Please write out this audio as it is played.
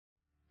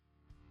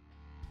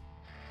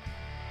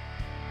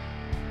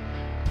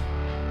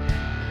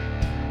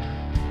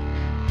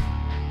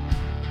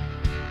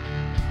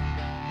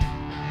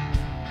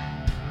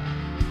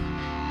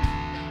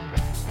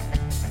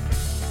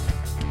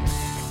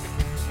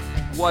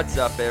What's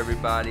up,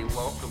 everybody?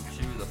 Welcome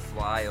to the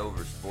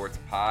Flyover Sports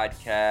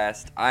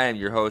Podcast. I am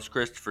your host,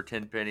 Christopher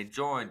Tenpenny,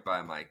 joined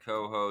by my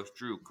co-host,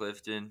 Drew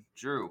Clifton.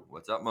 Drew,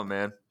 what's up, my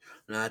man?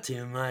 Not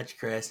too much,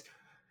 Chris.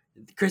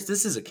 Chris,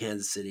 this is a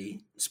Kansas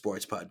City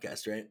sports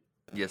podcast, right?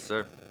 Yes,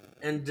 sir.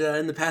 And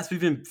in the past, we've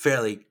been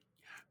fairly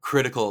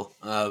critical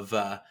of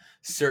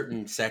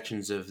certain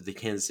sections of the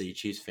Kansas City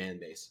Chiefs fan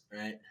base,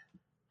 right?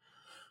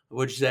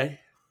 What'd you say?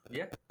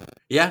 Yeah.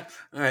 Yeah?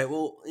 All right.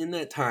 Well, in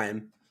that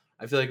time,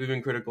 I feel like we've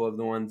been critical of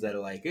the ones that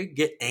are like,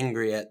 get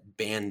angry at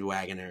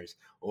bandwagoners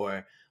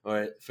or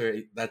for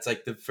that's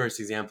like the first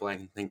example I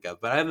can think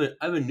of. But I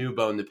have a new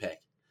bone to pick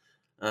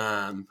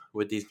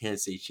with these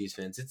Kansas City Chiefs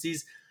fans. It's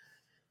these.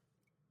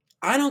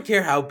 I don't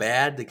care how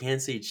bad the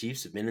Kansas City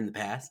Chiefs have been in the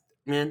past,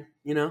 man.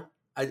 You know,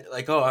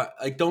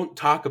 I don't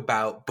talk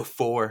about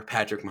before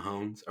Patrick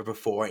Mahomes or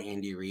before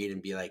Andy Reid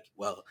and be like,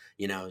 well,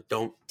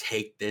 don't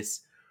take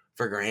this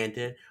for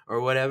granted or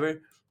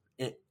whatever.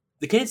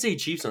 The Kansas City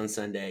Chiefs on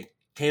Sunday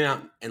came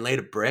out and laid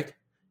a brick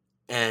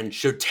and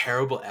showed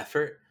terrible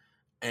effort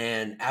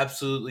and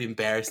absolutely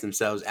embarrassed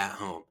themselves at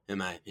home, in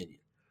my opinion.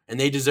 And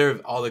they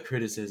deserve all the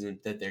criticism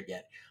that they're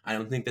getting. I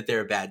don't think that they're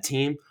a bad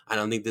team. I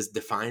don't think this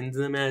defines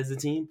them as a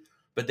team,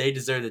 but they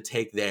deserve to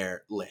take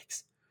their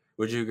licks.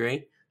 Would you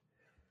agree?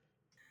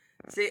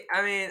 See,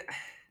 I mean,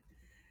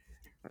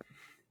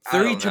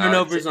 Three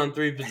turnovers on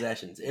 3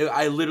 possessions.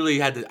 I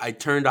literally I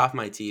turned off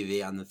my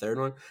TV on the third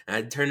one, and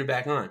I turned it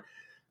back on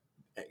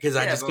because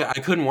I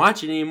couldn't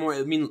watch it anymore.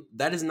 I mean,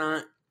 that is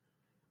not.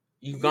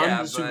 You've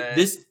gone to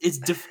this.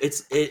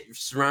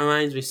 It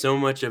reminds me so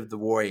much of the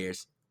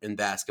Warriors in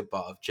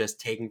basketball of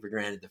just taking for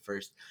granted the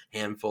first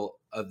handful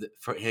of the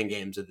hand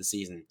games of the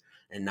season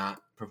and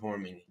not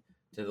performing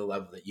to the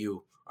level that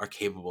you are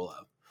capable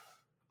of,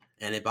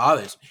 and it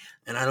bothers me.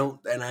 And I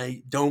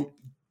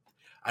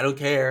don't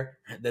care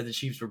that the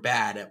Chiefs were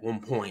bad at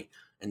one point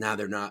and now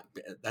they're not.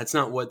 That's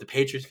not what the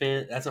Patriots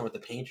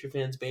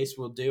fans base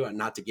will do, and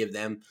not to give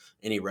them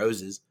any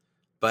roses,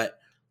 but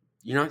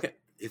you're not gonna.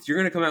 If you're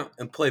going to come out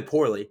and play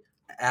poorly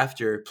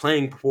after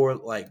playing poor,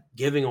 like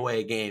giving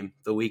away a game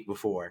the week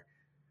before,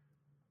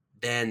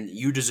 then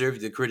you deserve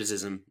the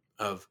criticism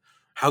of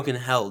how in the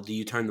hell do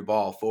you turn the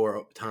ball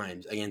 4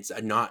 times against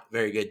a not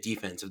very good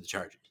defense of the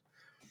Chargers?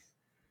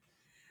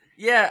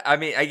 Yeah, I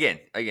mean, again,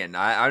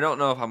 I don't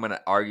know if I'm going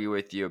to argue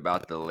with you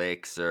about the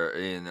licks or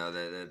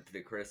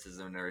the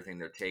criticism and everything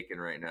they're taking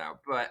right now,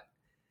 but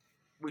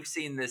we've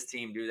seen this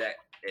team do that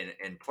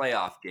in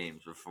playoff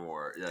games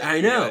before. I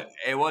know.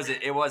 It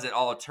wasn't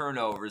all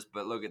turnovers,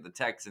 but look at the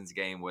Texans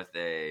game with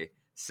a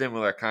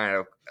similar kind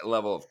of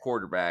level of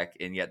quarterback,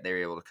 and yet they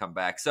were able to come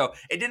back. So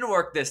it didn't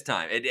work this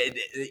time.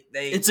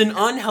 It's an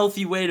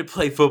unhealthy way to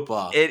play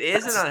football. It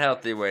is an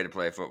unhealthy way to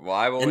play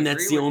football. And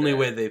that's the only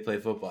way they play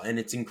football. And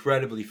it's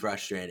incredibly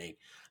frustrating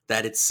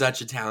that it's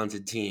such a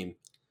talented team,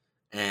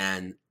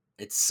 and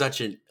it's such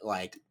a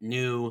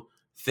new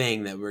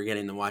thing that we're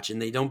getting to watch.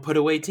 And they don't put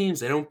away teams.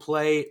 They don't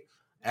play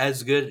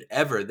as good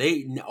ever.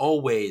 They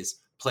always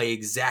play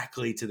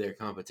exactly to their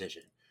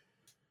competition.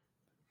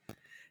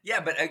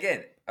 Yeah, but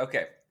again,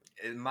 okay.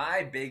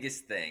 My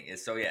biggest thing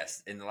is,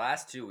 yes, in the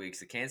last 2 weeks,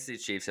 the Kansas City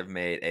Chiefs have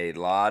made a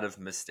lot of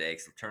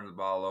mistakes. They've turned the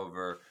ball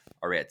over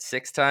already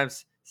 6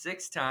 times.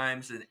 6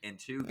 times in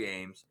 2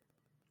 games.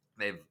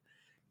 They've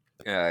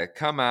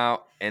come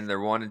out and they're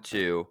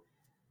 1-2.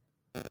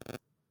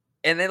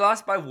 And they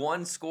lost by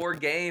 1-score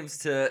games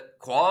to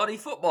quality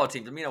football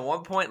teams. I mean, a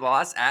 1-point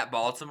loss at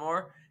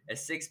Baltimore, a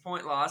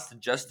 6-point loss to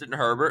Justin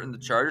Herbert and the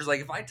Chargers. Like,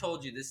 if I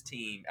told you this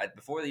team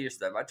before the year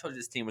started, if I told you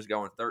this team was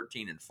going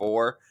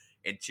 13-4,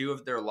 and 2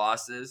 of their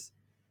losses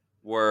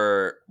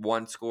were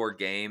 1-score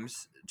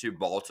games to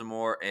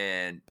Baltimore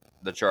and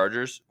the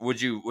Chargers, would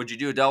you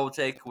do a double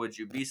take? Would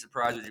you be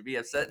surprised? Would you be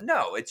upset?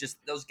 No, it's just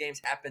those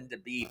games happen to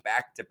be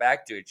back to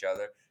back to each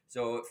other,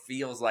 so it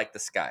feels like the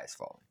sky is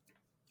falling.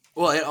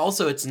 Well,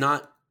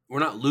 we're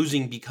not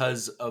losing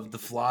because of the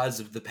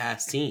flaws of the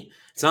past team.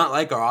 It's not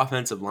like our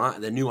offensive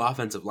line, the new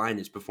offensive line,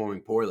 is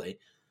performing poorly.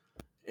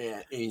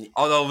 Yeah,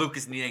 although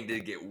Lucas Niang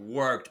did get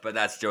worked, but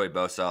that's Joey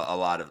Bosa. A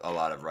lot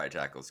of right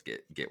tackles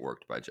get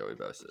worked by Joey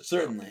Bosa. So.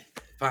 Certainly,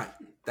 fine.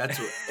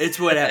 It's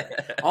whatever.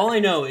 All I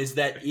know is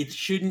that it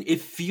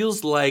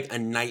feels like a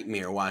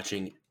nightmare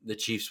watching the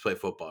Chiefs play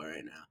football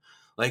right now.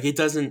 Like, it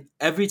doesn't.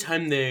 Every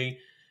time they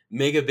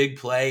make a big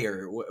play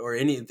or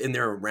any, and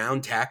they're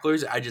around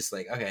tacklers, I just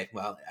okay,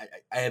 well,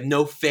 I have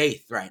no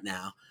faith right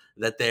now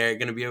that they're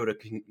going to be able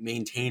to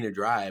maintain a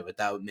drive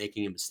without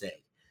making a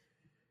mistake.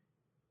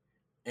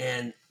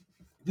 And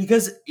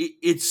because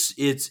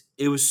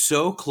it was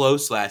so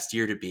close last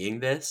year to being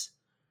this,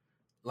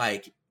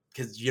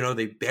 because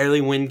they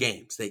barely win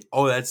games.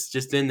 That's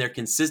just been their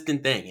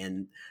consistent thing,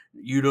 and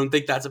you don't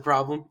think that's a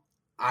problem?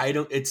 I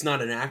don't. It's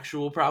not an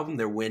actual problem.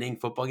 They're winning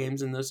football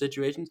games in those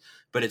situations,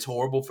 but it's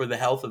horrible for the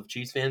health of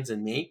Chiefs fans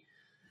and me.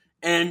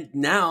 And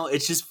now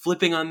it's just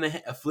flipping on the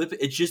flip.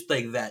 It's just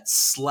like that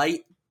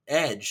slight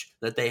edge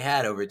that they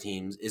had over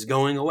teams is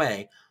going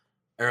away,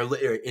 or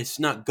it's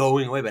not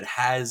going away, but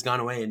has gone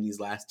away in these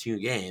last 2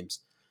 games.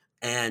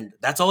 And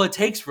that's all it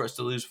takes for us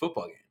to lose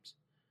football games.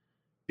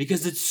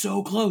 because it's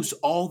so close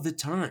all the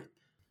time.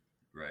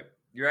 Right.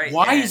 You're right.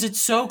 Why is it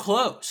so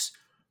close?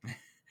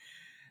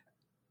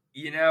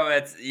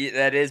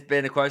 That has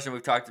been a question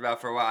we've talked about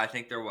for a while. I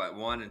think they're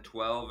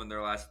 1-12 in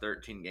their last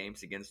 13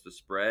 games against the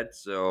spread.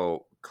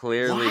 So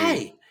clearly,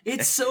 why?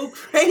 It's so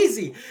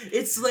crazy.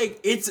 It's like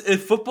it's a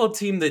football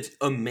team that's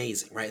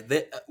amazing, right?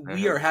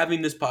 We are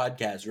having this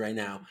podcast right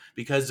now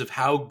because of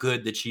how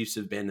good the Chiefs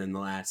have been in the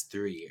last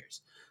 3 years.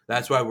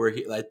 That's why we're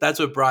here. Like that's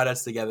what brought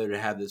us together to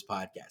have this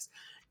podcast.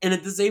 And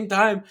at the same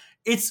time,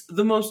 it's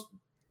the most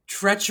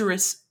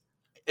treacherous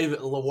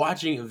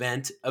watching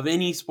event of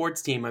any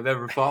sports team I've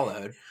ever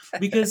followed.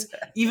 Because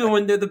even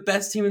when they're the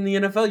best team in the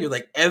NFL, you're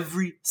like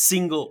every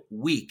single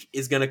week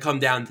is going to come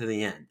down to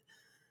the end.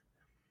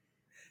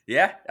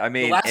 Yeah, I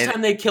mean, the last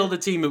time they killed a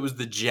team, it was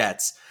the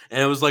Jets,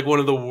 and it was like one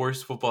of the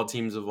worst football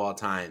teams of all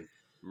time.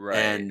 Right,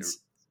 and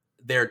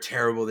they're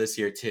terrible this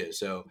year too.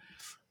 So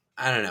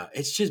I don't know.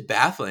 It's just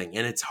baffling,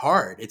 and it's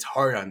hard. It's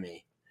hard on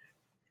me.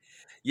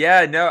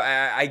 Yeah, no,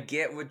 I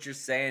get what you're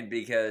saying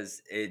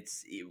because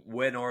it's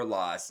win or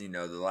loss. The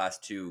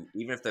last two,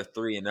 even if they're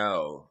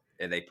 3-0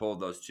 and they pulled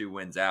those 2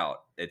 wins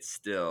out, it's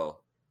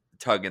still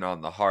tugging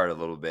on the heart a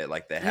little bit,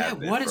 like they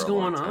have been. What is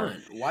going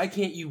on? Why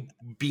can't you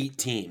beat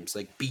teams?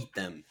 Like beat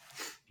them?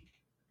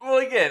 Well,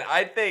 again,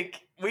 I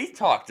think we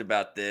talked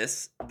about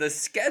this. The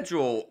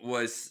schedule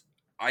was,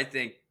 I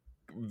think,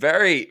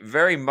 very,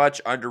 very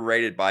much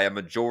underrated by a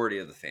majority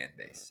of the fan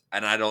base,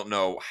 and I don't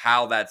know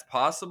how that's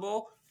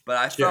possible. But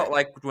I felt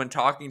like when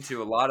talking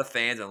to a lot of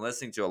fans and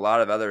listening to a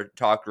lot of other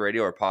talk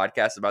radio or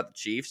podcasts about the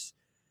Chiefs,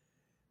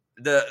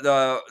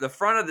 the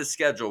front of the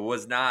schedule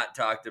was not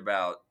talked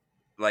about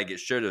like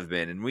it should have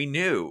been. And we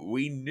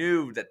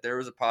knew that there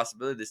was a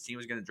possibility this team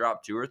was going to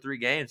drop 2 or 3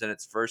 games in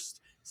its first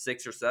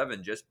 6 or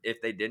 7 just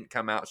if they didn't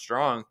come out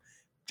strong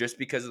just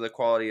because of the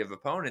quality of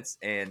opponents.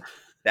 And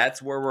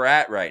that's where we're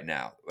at right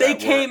now. They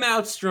came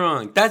out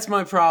strong. That's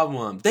my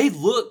problem. They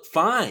look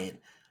fine,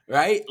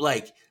 right?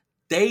 Like,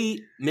 they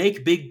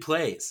make big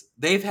plays.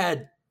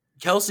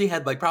 Kelsey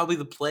had like probably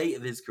the play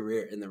of his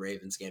career in the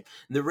Ravens game.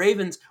 And the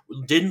Ravens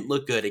didn't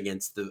look good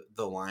against the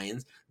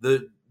Lions.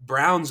 The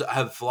Browns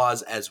have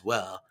flaws as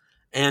well.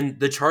 And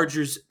the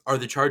Chargers are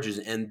the Chargers.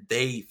 And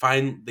they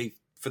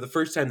for the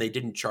first time, they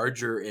didn't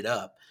charger it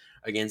up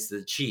against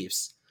the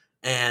Chiefs.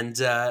 And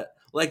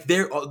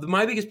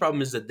my biggest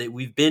problem is that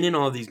we've been in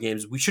all of these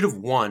games. We should have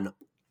won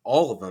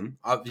all of them.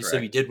 Obviously,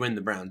 Correct. We did win the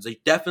Browns. They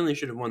definitely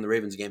should have won the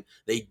Ravens game.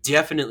 They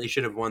definitely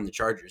should have won the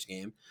Chargers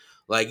game.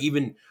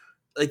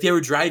 They were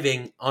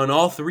driving on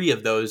all 3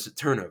 of those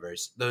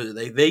turnovers.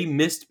 They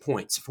missed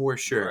points for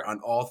sure right.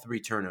 on all 3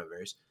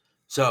 turnovers.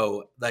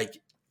 So,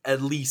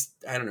 at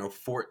least,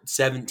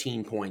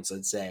 17 points,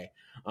 let's say,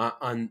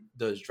 on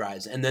those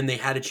drives. And then they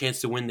had a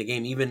chance to win the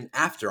game even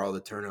after all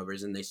the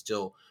turnovers, and they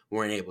still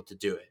weren't able to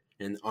do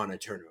it on a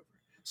turnover.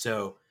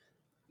 So,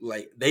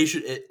 they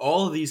should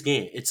all of these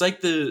games. It's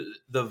like the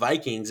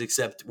Vikings,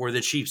 except we're the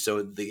Chiefs,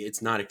 so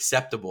it's not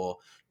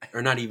acceptable,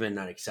 or not even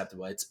not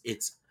acceptable.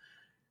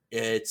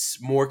 It's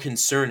more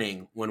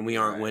concerning when we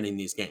aren't winning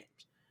these games.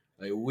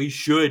 We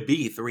should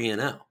be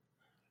 3-0.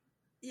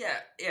 Yeah,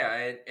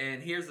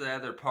 and here's the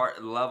other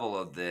level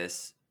of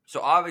this.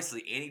 So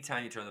obviously,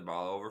 anytime you turn the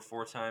ball over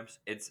 4 times,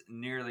 it's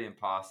nearly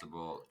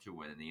impossible to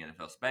win in the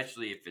NFL,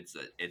 especially if it's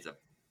a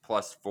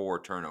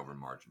 +4 turnover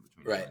margin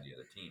between you and the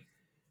other team.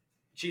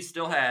 She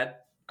still had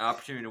an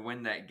opportunity to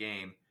win that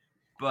game.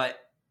 But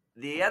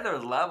the other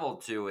level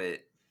to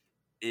it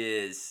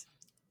is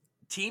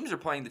teams are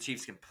playing the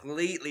Chiefs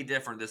completely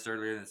different this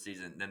earlier in the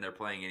season than they're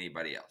playing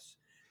anybody else.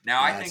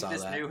 Now, I think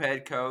this new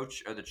head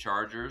coach of the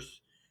Chargers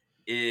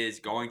is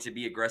going to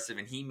be aggressive,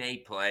 and he may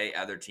play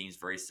other teams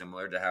very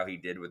similar to how he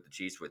did with the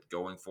Chiefs with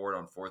going for it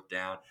on 4th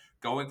down,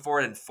 going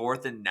for it in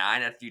 4th and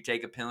 9 after you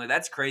take a penalty.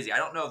 That's crazy. I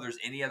don't know if there's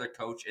any other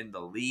coach in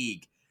the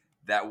league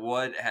that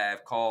would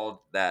have called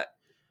that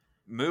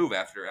move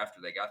after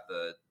they got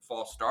the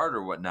false start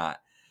or whatnot.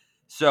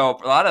 So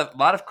a lot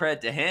of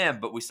credit to him,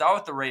 but we saw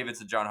what the Ravens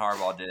and John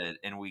Harbaugh did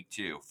in week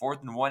 2.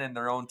 4th and 1 in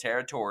their own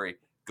territory,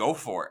 go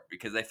for it,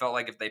 because they felt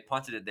like if they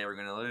punted it, they were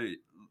going to lose.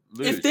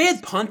 If they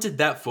had punted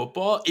that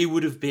football, it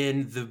would have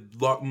been the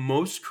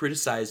most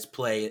criticized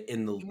play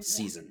in the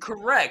season.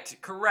 Correct.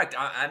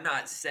 I'm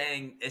not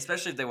saying,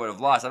 especially if they would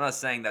have lost, I'm not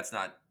saying that's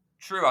not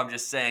true. I'm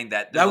just saying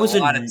that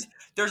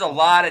there's a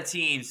lot of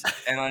teams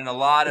and in a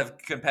lot of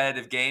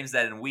competitive games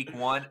that in week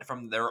 1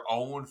 from their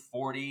own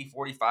 40,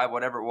 45,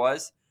 whatever it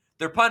was,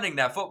 they're punting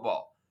that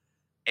football.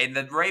 And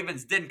the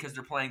Ravens didn't because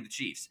they're playing the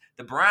Chiefs.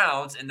 The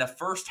Browns in the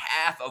first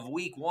half of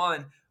week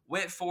 1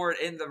 went for it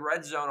in the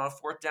red zone on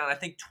 4th down, I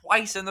think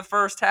twice in the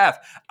first half.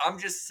 I'm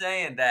just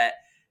saying that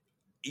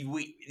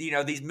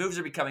these moves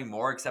are becoming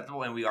more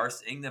acceptable, and we are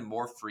seeing them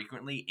more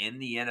frequently in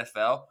the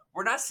NFL.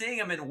 We're not seeing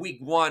them in week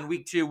 1,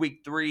 week 2,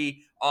 week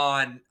 3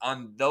 on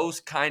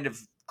those kind of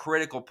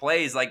critical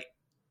plays. Like,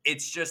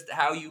 it's just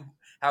how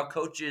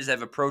coaches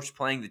have approached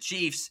playing the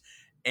Chiefs,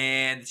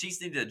 and the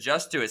Chiefs need to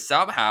adjust to it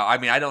somehow. I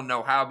mean, I don't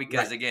know how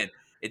because, again,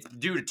 it's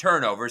due to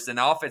turnovers, and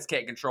the offense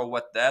can't control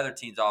what the other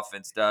team's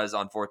offense does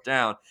on fourth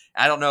down.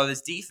 I don't know.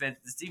 This defense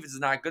is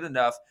not good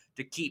enough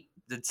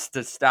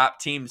to stop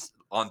teams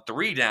on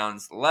 3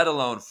 downs, let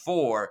alone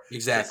 4.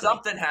 Exactly. So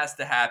something has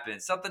to happen.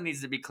 Something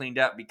needs to be cleaned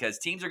up because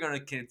teams are going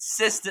to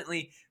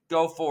consistently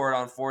go for it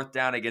on fourth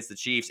down against the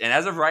Chiefs. And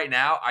as of right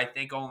now, I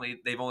think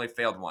they've only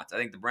failed once. I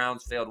think the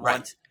Browns failed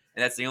once,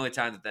 and that's the only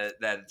time that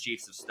the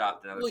Chiefs have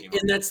stopped another team.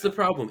 And that's the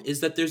problem, is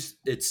that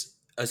it's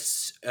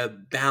a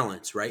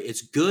balance, right?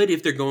 It's good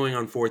if they're going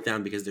on fourth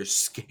down because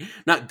they're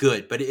not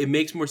good, but it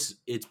makes more.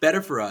 It's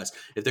better for us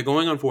if they're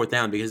going on fourth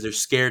down because they're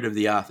scared of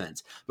the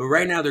offense. But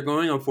right now they're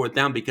going on fourth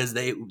down because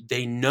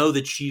they know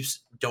the Chiefs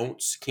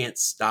can't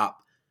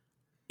stop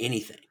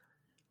anything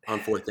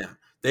on fourth down.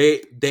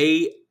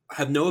 They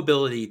have no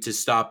ability to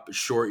stop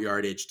short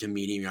yardage to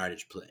medium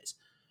yardage plays.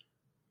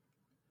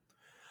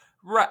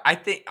 Right.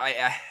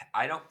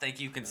 I don't think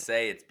you can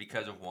say it's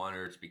because of one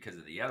or it's because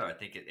of the other. I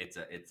think it's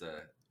a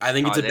I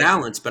think it's a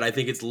balance, but I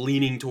think it's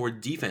leaning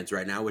toward defense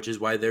right now, which is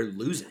why they're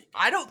losing.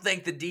 I don't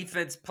think the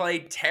defense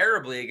played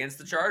terribly against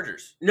the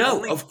Chargers. No,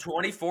 only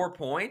 24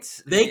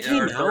 points. They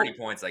came out 30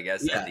 points, I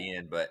guess, at the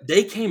end. But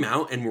they came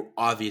out and were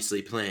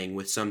obviously playing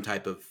with some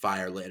type of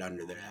fire lit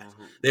under their ass.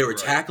 They were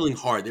tackling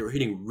hard. They were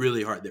hitting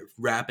really hard. They were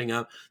wrapping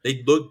up.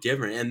 They looked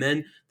different, and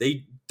then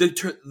the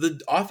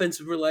offense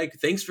were like,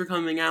 "Thanks for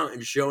coming out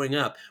and showing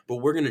up, but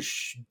we're gonna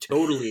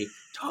totally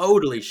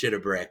shit a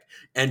brick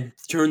and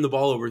turn the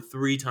ball over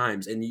 3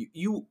 times, and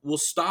you will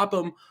stop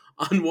them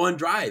on one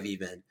drive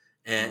even,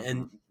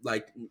 and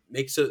like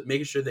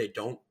making sure they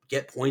don't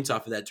get points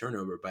off of that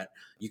turnover, but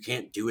you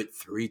can't do it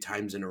 3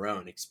 times in a row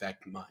and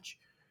expect much."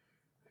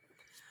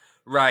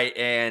 Right,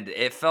 and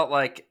it felt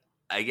like,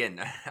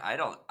 again, I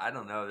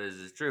don't know if this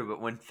is true,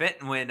 but when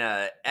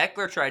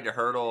Eckler tried to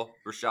hurdle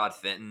Rashad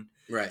Fenton,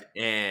 right,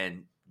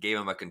 and gave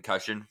him a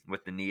concussion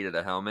with the knee to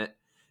the helmet,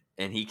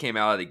 and he came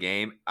out of the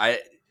game,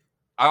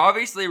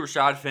 obviously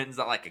Rashad Fenton's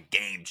not like a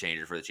game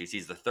changer for the Chiefs.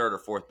 He's the 3rd or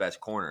 4th best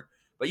corner.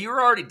 But you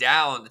were already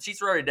down. The Chiefs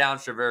were already down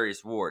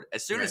Charvarius Ward.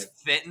 As soon as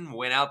Fenton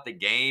went out the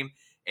game,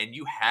 and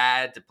you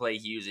had to play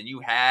Hughes and you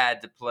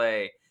had to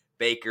play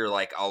Baker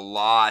like a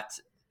lot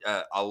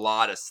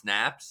of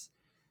snaps,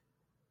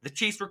 the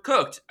Chiefs were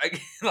cooked.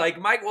 Like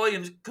Mike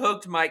Williams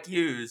cooked Mike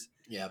Hughes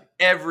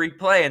every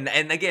play.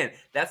 And again,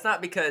 that's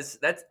not because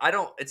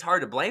it's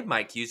hard to blame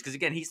Mike Hughes because,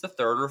 again, he's the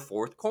 3rd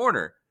or 4th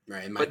corner.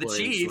 Right, and Mike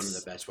Williams is one of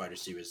the best wide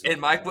receivers. And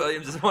Mike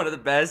Williams is one of the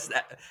best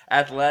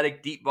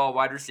athletic deep ball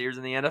wide receivers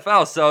in the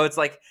NFL. So it's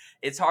like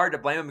it's hard to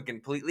blame him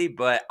completely,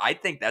 but I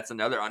think that's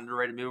another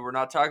underrated move we're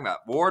not talking about.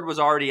 Ward was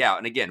already out,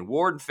 and again,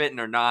 Ward and Fenton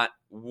are not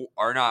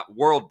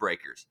world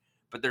breakers,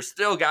 but they're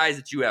still guys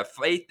that you have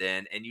faith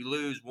in, and you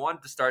lose one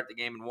to start the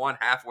game and one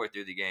halfway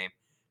through the game.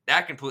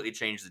 That completely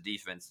changed the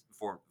defense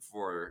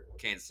for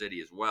Kansas City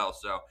as well.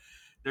 So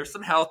there's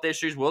some health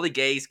issues. Willie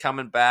Gay's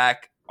coming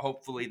back.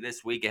 Hopefully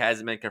this week. It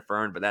hasn't been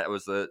confirmed, but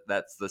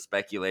that's the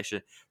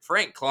speculation.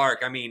 Frank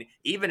Clark, I mean,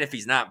 even if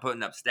he's not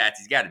putting up stats,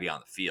 he's got to be on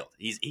the field.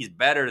 He's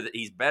better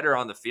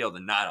on the field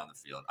than not on the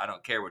field. I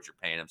don't care what you're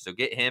paying him. So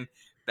get him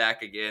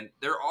back again.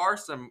 There are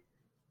some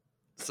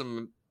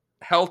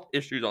health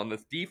issues on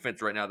this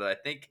defense right now that I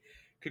think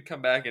could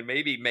come back and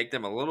maybe make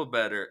them a little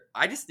better.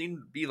 I just need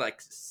to be like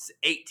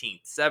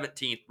 18th,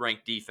 17th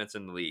ranked defense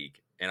in the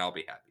league, and I'll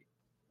be happy.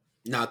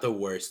 Not the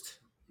worst.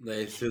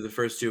 Through the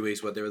first 2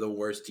 weeks, they were the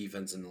worst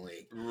defense in the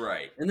league.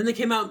 Right. And then they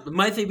came out.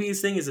 My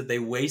biggest thing is that they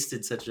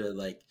wasted such a,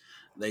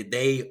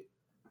 they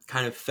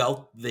kind of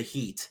felt the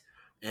heat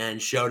and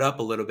showed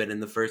up a little bit in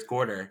the first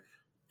quarter.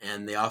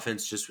 And the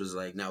offense just was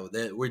like, no,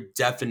 we're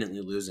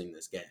definitely losing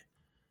this game.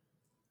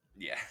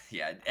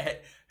 Yeah.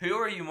 Who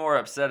are you more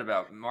upset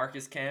about,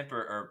 Marcus Kemp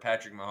or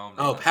Patrick Mahomes?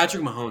 Oh,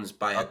 Patrick Mahomes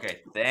by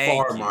a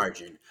far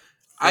margin.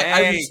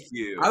 I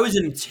was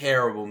in a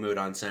terrible mood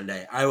on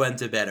Sunday. I went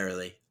to bed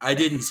early. I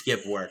didn't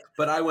skip work,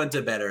 but I went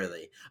to bed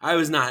early. I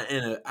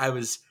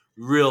was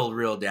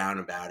real down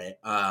about it.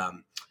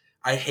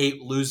 I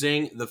hate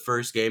losing the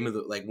first game of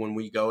when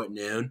we go at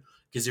noon,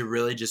 because it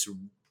really just,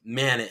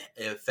 it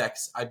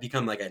affects. I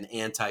become like an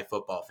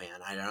anti-football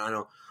fan. I don't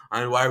know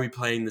why are we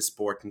playing the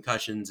sport,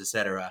 concussions,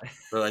 etc.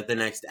 for like the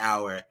next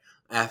hour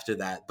after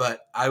that.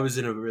 But I was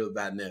in a real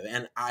bad mood,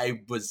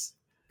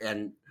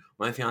 and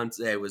my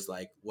fiance was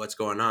like, "What's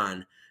going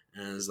on?"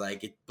 And I was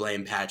like,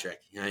 "Blame Patrick."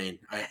 I mean,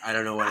 I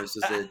don't know what I'm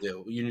supposed to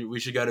do. We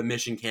should go to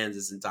Mission,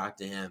 Kansas, and talk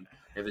to him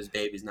if his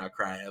baby's not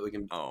crying. We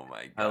can have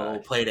a little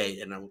play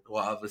date, and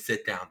we'll have a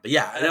sit down. But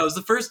yeah, that was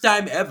the first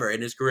time ever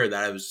in his career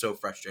that I was so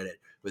frustrated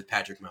with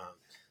Patrick Mahomes.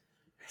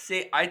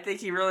 See, I think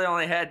he really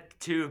only had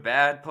 2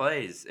 bad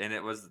plays, and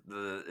it was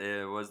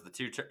the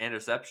 2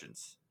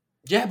 interceptions.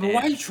 Yeah, but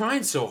why are you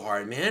trying so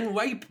hard, man?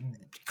 Why are you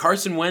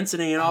Carson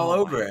Wentzing it all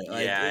over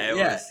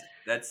it?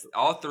 That's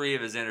all 3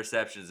 of his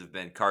interceptions have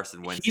been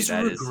Carson Wentz. He's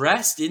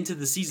regressed into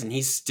the season.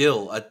 He's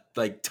still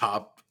a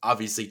top,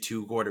 obviously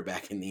 2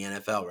 quarterback in the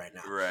NFL right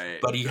now. Right.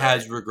 But he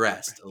has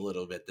regressed a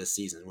little bit this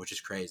season, which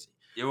is crazy.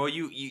 Yeah, well,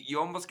 you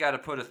almost got to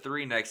put a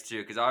 3 next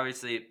to, because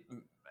obviously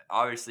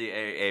obviously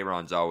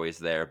Aaron's always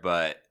there,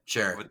 but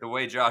Sure. with the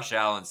way Josh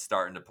Allen's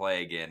starting to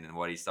play again and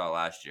what he saw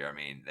last year, I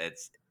mean,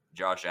 it's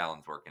Josh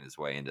Allen's working his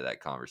way into that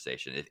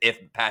conversation. If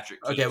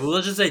Patrick keeps, Okay, well,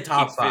 let's just say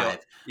top keeps feeling- 5.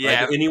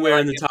 yeah, like anywhere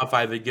like in the top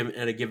 5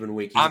 at a given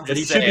week. I'm But just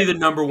he should be saying- the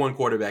number 1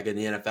 quarterback in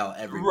the NFL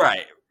every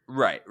week.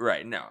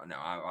 Right. No,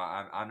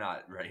 I'm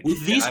not ready.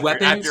 With these after,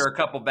 weapons- after a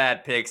couple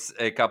bad picks,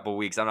 a couple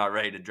weeks, I'm not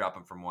ready to drop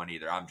him from 1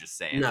 either. I'm just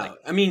saying. No, like,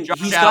 I mean, Josh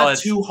he's Allen's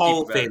got 2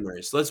 Hall of keep better.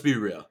 Famers. Let's be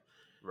real.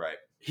 right.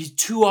 He's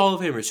 2 Hall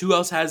of Famers. Who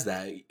else has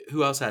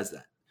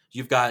that?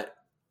 You've got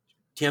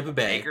Tampa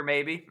Bay. Baker,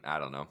 maybe. I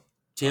don't know.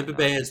 Tampa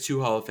Bay has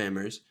 2 Hall of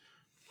Famers,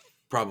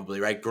 probably,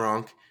 right?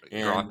 Gronk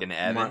and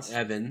Evans.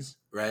 Evans,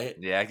 right?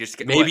 Yeah, just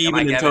Maybe Mike even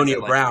Evans Antonio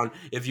at, like- Brown,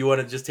 if you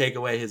want to just take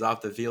away his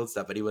off the field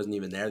stuff, but he wasn't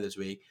even there this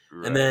week.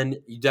 Right. And then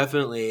you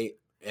definitely,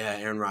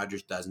 Aaron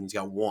Rodgers does, and he's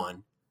got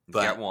 1. He's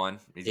but- got 1.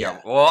 yeah.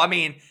 Well, I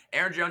mean,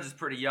 Aaron Jones is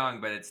pretty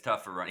young, but it's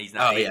tough for run. He's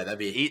not. Oh, yeah, that'd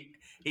be.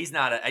 He's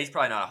not. He's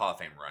probably not a Hall of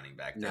Fame running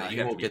back. No, though. he You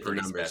have won't to be get the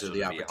pretty numbers or special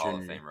the to be a Hall of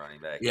opportunity. Fame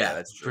running back. Yeah,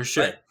 that's true. for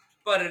sure.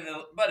 But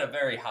a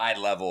very high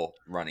level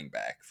running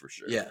back for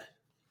sure. Yeah.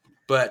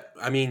 But,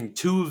 I mean,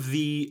 2 of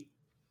the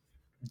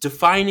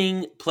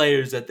defining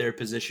players at their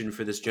position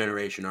for this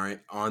generation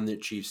are on the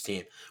Chiefs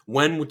team.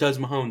 When does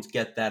Mahomes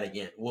get that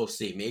again? We'll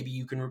see. Maybe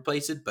you can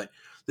replace it, but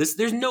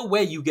there's no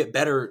way you get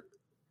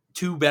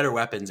 2 better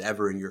weapons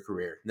ever in your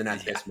career than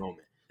at this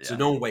moment. So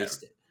don't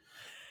waste it.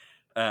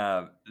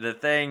 The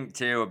thing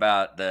too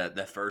about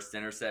the first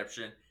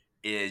interception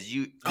is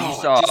you go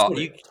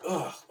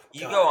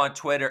on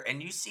Twitter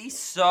and you see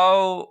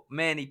so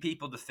many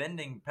people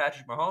defending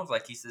Patrick Mahomes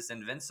like he's this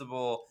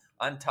invincible,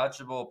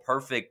 untouchable,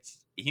 perfect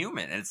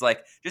human. And it's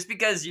like, just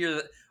because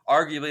you're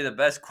arguably the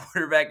best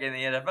quarterback in the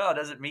NFL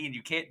doesn't mean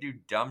you can't do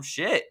dumb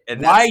shit.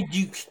 And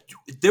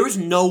there was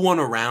no one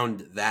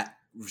around that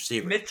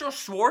receiver. Mitchell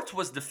Schwartz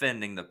was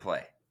defending the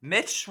play.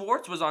 Mitch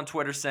Schwartz was on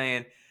Twitter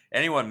saying,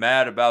 anyone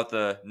mad about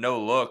the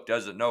no look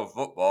doesn't know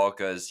football,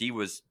 because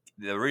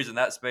the reason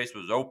that space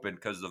was open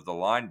because of the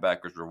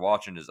linebackers were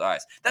watching his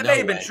eyes. That may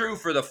have been true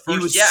for the first.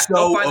 He was go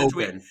so find the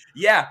open. tweet.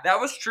 Yeah, that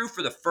was true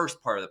for the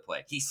first part of the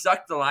play. He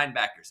sucked the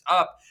linebackers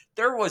up.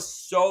 There was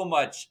so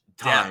much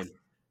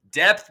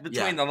depth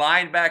between the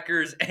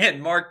linebackers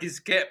and Marcus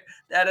Kemp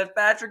that if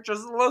Patrick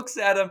just looks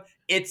at him,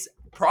 it's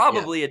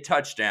probably a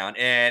touchdown.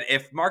 And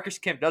if Marcus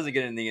Kemp doesn't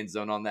get in the end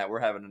zone on that, we're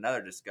having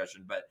another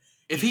discussion. But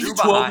if he's a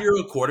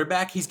 12-year-old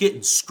quarterback, he's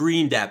getting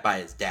screamed at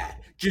by his dad.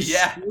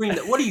 Screamed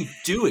at. What are you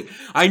doing?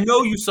 I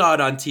know you saw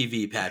it on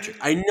TV, Patrick.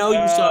 I know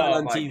you saw it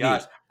on TV.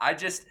 Gosh.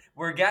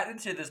 We're getting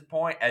to this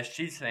point as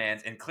Chiefs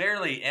fans, and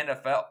clearly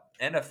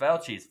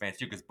NFL Chiefs fans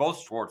too, because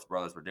both Schwartz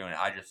brothers were doing it.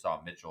 I just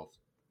saw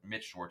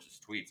Mitch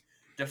Schwartz's tweets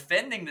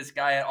defending this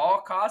guy at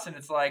all costs, and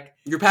it's like,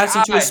 you're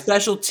passing to a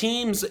special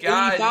teams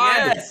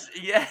 85.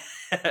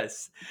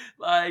 Yes.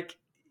 Like,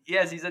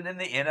 yes, he's in the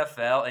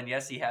NFL, and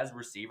yes, he has a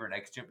receiver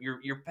next to him.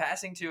 You're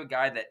passing to a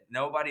guy that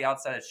nobody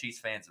outside of Chiefs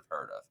fans have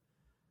heard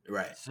of.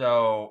 Right.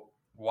 So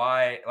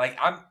why? Like,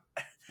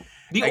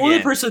 the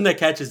only person that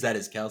catches that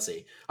is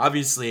Kelsey.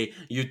 Obviously,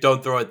 you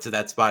don't throw it to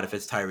that spot if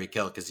it's Tyreek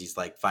Hill because he's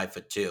like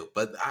 5'2".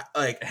 But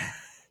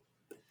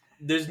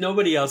there's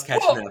nobody else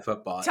catching that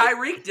football.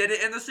 Tyreek did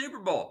it in the Super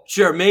Bowl.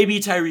 Sure, maybe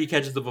Tyreek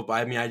catches the football.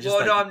 I mean, I'm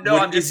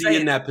just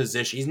saying, in that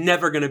position? He's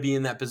never going to be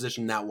in that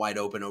position that wide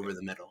open over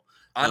the middle.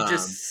 I'm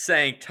just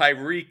saying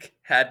Tyreek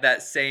had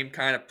that same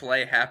kind of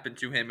play happen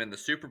to him in the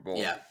Super Bowl.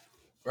 Yeah.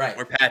 Right.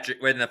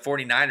 When the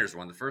 49ers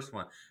won, the first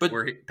one,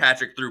 where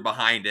Patrick threw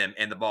behind him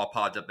and the ball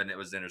popped up and it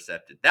was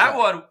intercepted. That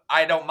one,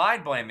 I don't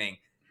mind blaming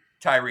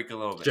Tyreek a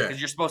little bit, because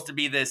you're supposed to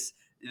be this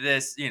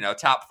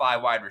top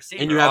 5 wide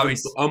receiver. And you have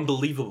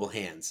unbelievable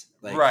hands.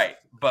 Right.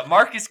 But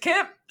Marcus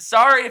Kemp,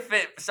 sorry if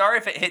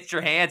it hits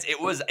your hands.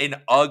 It was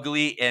an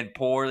ugly and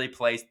poorly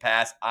placed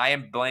pass. I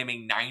am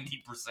blaming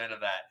 90% of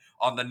that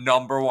on the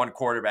number 1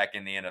 quarterback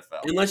in the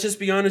NFL. And let's just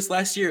be honest,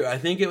 last year, I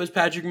think it was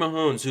Patrick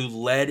Mahomes who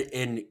led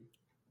in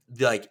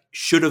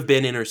should have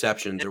been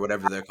interceptions or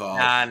whatever they're called.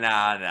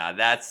 Nah.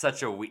 That's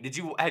such a weak.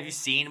 Have you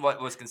seen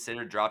what was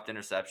considered dropped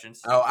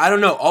interceptions? Oh, I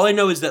don't know. All I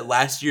know is that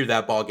last year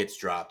that ball gets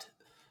dropped.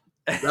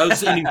 That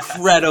was an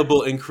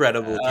incredible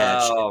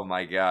catch. Oh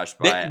my gosh.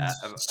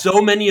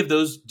 So many of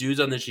those dudes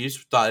on the Chiefs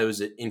thought it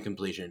was an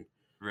incompletion.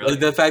 Really? Like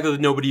the fact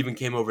that nobody even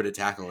came over to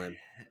tackle him.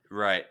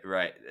 Right.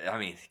 I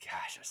mean,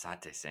 gosh,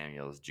 Asante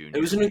Samuels Jr. It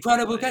was an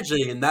incredible catch,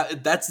 and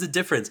that's the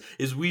difference.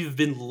 Is we've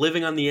been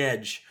living on the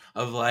edge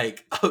of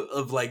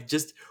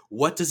just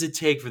what does it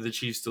take for the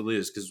Chiefs to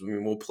lose? Because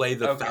we'll play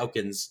the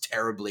Falcons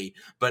terribly,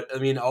 but I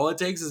mean, all it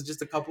takes is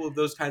just a couple of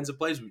those kinds of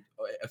plays,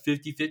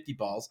 50-50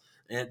 balls,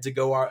 and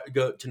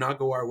to not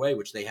go our way,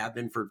 which they have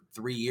been for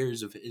 3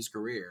 years of his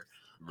career.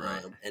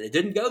 Right, and it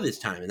didn't go this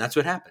time, and that's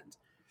what happened.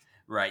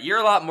 Right, you're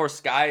a lot more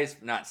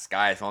not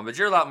Sky's phone, but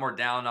you're a lot more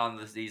down on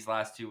these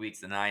last 2 weeks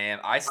than I am.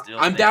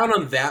 I'm down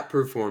on that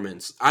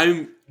performance.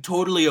 I'm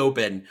totally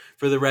open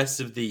for the rest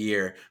of the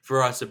year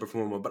for us to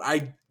perform well, but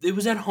it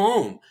was at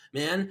home,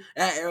 man,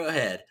 at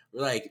Arrowhead.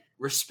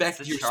 respect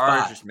It's the your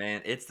Chargers, spot.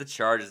 man. It's the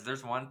Chargers.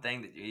 There's one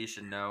thing that you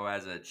should know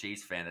as a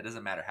Chiefs fan. It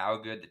doesn't matter how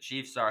good the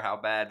Chiefs are, how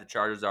bad the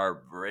Chargers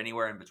are, or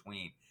anywhere in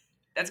between.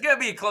 That's gonna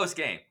be a close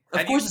game.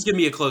 Of course, it's going to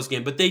be a close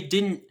game, but they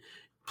didn't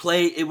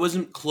play. It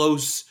wasn't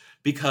close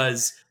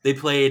because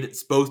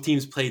both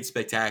teams played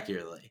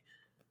spectacularly.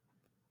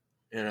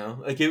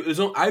 Like it was.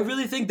 I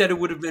really think that it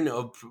would have been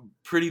a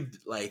pretty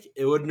like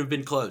it wouldn't have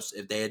been close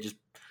if they had just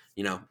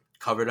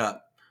covered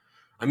up.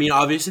 I mean,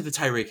 obviously the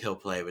Tyreek Hill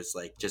play was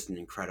like just an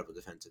incredible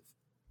defensive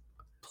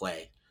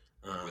play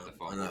with the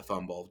on that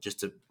fumble,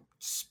 just to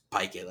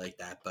spike it like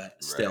that.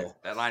 But still,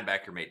 that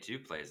linebacker made 2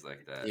 plays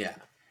like that. Yeah,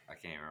 I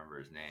can't remember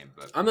his name,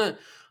 but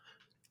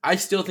I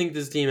still think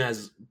this team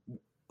has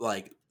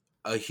like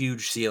a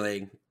huge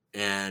ceiling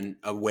and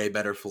a way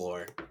better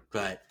floor.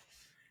 But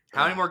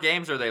how many more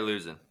games are they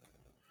losing?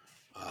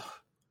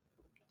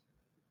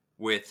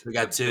 With we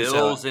got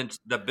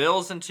the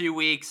Bills in 2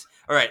 weeks.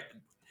 All right,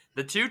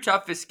 the 2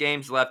 toughest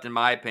games left, in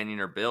my opinion,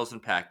 are Bills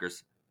and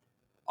Packers.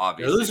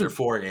 Obviously, they're losing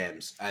 4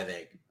 games. I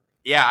think.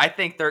 Yeah, I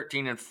think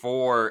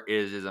 13-4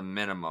 is a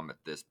minimum at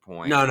this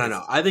point.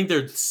 No. I think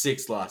they're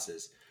 6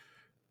 losses.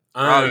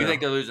 You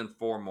think they're losing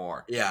 4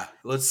 more? Yeah,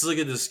 let's look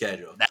at the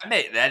schedule.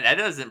 That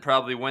doesn't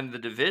probably win the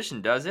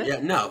division, does it? Yeah,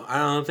 no, I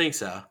don't think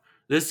so.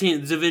 This team,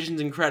 the division's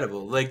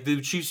incredible. Like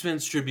the Chiefs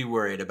fans should be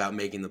worried about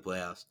making the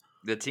playoffs.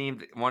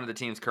 One of the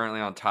teams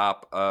currently on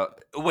top.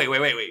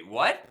 Wait,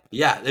 what?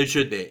 Yeah, it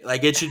should be.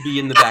 Like it should be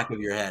in the back of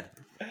your head.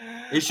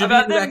 It should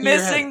about be in the them back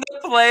of your missing head.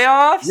 the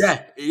playoffs.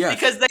 Yeah.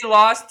 Because they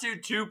lost to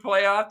 2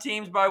 playoff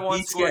teams by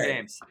 1-score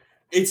games.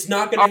 It's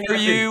not going to happen. Are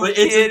you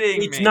kidding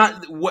me? It's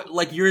not what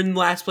like you're in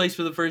last place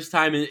for the first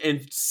time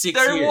in 6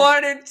 They're years.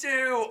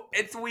 1-2.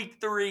 It's week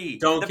 3.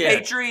 Don't care.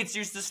 Patriots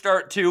used to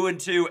start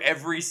 2-2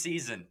 every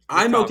season.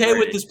 I'm okay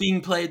with this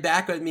being played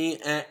back at me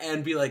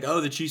and be like,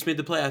 oh, the Chiefs made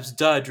the playoffs.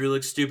 Duh, Drew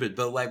looks stupid.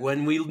 But like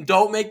when we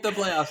don't make the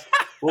playoffs,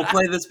 we'll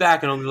play this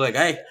back and I'll be like,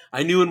 hey,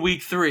 I knew in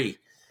week 3.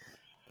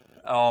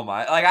 Oh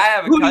my! Like I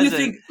have a Who cousin. do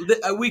you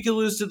think we could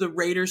lose to the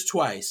Raiders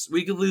twice?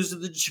 We could lose to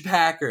the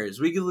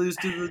Packers. We could lose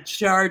to the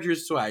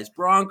Chargers twice.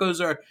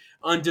 Broncos are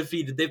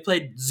undefeated. They've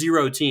played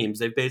 0 teams.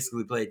 They've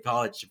basically played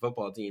college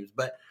football teams.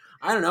 But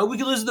I don't know. We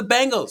could lose to the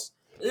Bengals.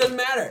 It doesn't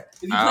matter.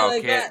 If you play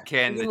like that,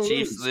 can the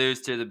Chiefs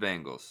lose to the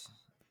Bengals?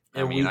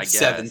 I mean, I guess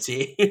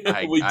 17.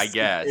 I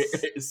guess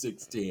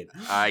 16.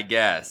 I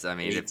guess. I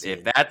mean,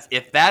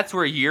 if that's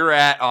where you're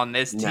at on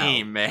this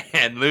team, man,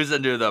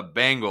 losing to the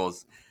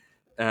Bengals.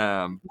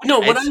 No,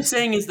 what I'm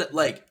saying is that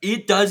like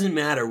it doesn't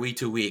matter week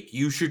to week.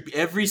 You should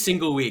every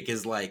single week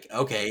is like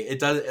okay. It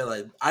doesn't.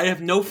 Like, I have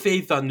no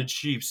faith on the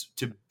Chiefs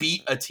to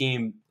beat a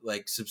team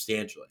like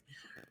substantially.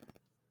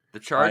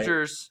 The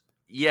Chargers,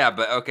 yeah,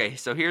 but okay.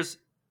 So here's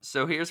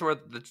where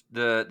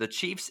the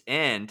Chiefs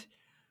end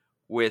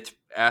with.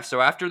 So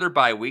after their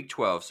bye week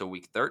 12, so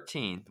week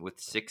 13 with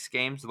 6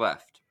 games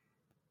left,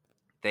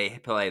 they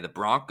play the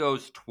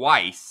Broncos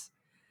twice.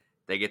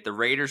 They get the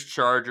Raiders,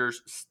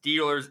 Chargers,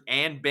 Steelers,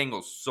 and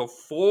Bengals. So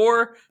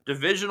 4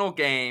 divisional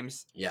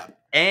games. Yeah.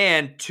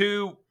 And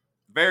 2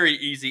 very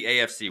easy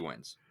AFC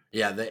wins.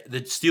 Yeah,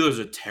 the Steelers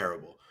are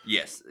terrible.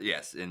 Yes,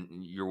 and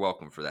you're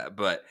welcome for that.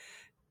 But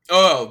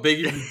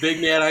big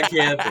man on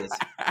campus.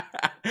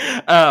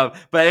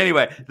 But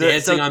anyway,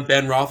 dancing on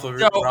Ben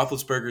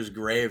Roethlisberger's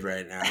grave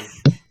right now.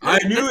 I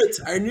knew it.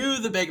 I knew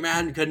the big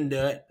man couldn't do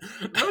it.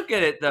 Look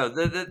at it though.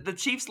 The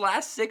Chiefs'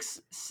 last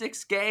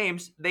six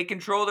games, they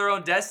control their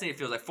own destiny. It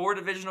feels like 4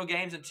 divisional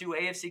games and 2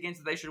 AFC games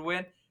that they should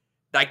win.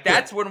 Like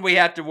that's when we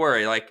have to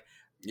worry. Like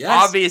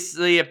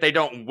obviously, if they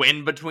don't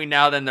win between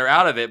now, then they're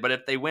out of it. But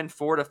if they win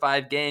 4 to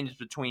 5 games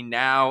between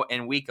now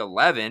and week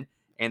 11,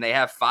 and they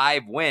have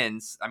 5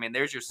 wins, I mean,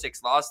 there's your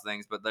 6 loss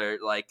things. But they're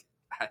like,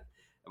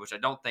 which I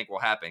don't think will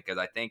happen because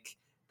I think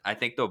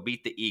they'll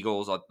beat the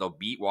Eagles. They'll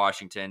beat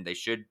Washington.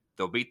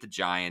 They'll beat the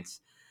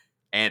Giants,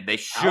 and they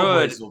should.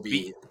 Cowboys will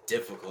be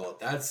difficult.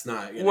 That's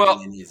not going to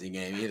be an easy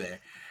game either.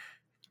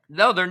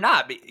 No, they're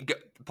not.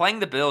 Playing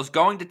the Bills,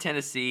 going to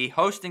Tennessee,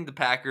 hosting the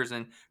Packers,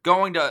 and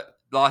going to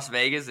Las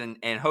Vegas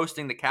and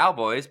hosting the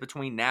Cowboys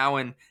between now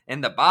and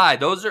the bye.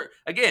 Those are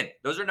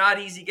not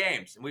easy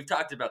games, and we've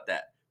talked about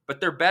that.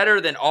 But they're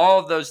better than all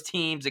of those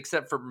teams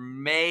except for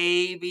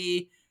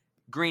maybe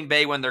Green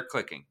Bay when they're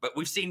clicking. But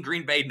we've seen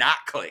Green Bay not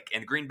click,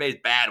 and Green Bay's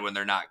bad when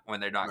they're not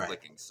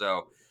clicking.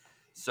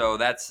 So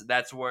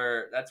that's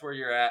where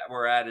you're at.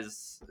 We're at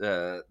is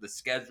the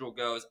schedule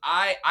goes.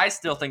 I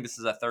still think this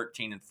is a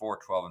 13-4,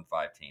 12-5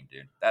 team,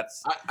 dude.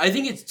 I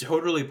think it's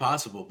totally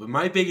possible. But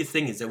my biggest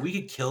thing is that we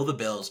could kill the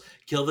Bills,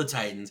 kill the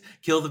Titans,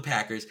 kill the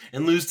Packers,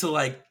 and lose to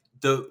like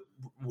the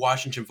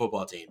Washington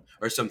football team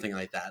or something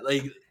like that.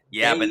 Like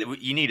but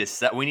we need to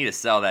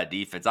sell that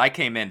defense. I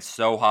came in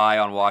so high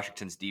on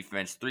Washington's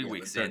defense. 3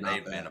 weeks in,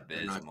 they've been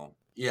abysmal.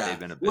 Yeah.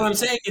 What I'm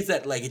saying is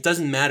that like it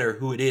doesn't matter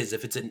who it is.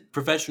 If it's a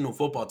professional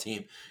football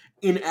team,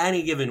 in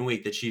any given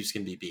week, the Chiefs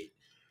can be beat.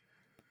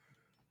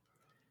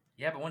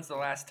 Yeah, but when's the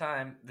last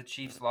time the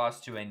Chiefs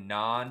lost to a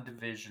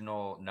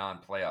non-divisional,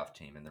 non-playoff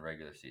team in the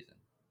regular season?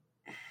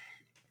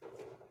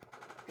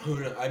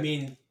 I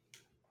mean,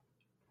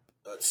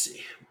 let's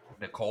see.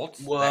 The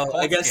Colts. Well, That Colts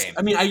I guess game.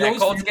 I mean I That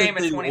always Colts forget game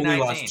that in they only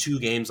lost 2019. 2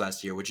 games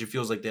last year, which it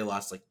feels like they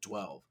lost like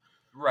 12.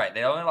 Right.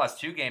 They only lost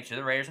 2 games to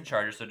the Raiders and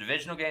Chargers, so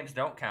divisional games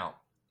don't count.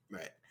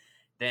 Right.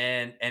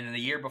 Then, and in the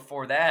year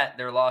before that,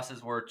 their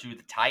losses were to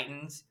the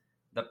Titans,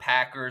 the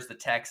Packers, the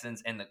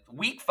Texans, and the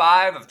Week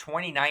 5 of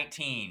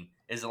 2019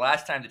 is the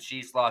last time the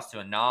Chiefs lost to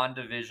a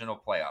non-divisional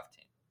playoff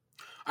team.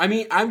 I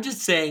mean, I'm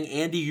just saying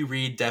Andy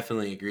Reid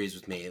definitely agrees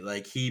with me.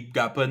 Like, he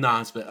got put in the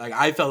hospital. Like,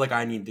 I felt like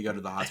I needed to go to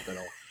the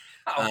hospital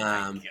Oh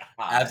my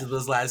God. after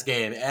this last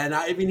game. And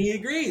I mean, he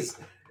agrees.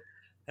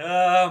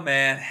 Oh,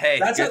 man. Hey,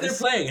 That's how good to they're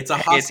see- playing. It's a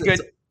It's hospital.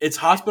 good. It's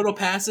hospital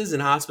passes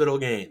and hospital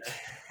games.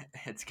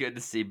 It's good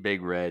to see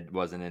Big Red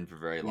wasn't in for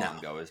very long No.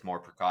 ago. It's more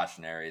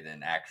precautionary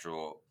than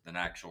actual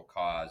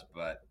cause,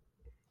 but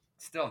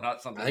still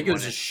not something. I think it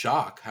was a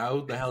shock.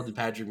 How the hell did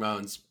Patrick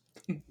Mahomes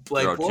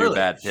play throw poorly? 2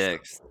 bad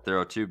picks,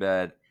 throw 2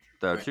 bad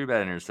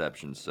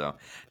interceptions. So,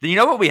 do you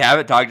know what we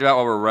haven't talked about?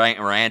 What we're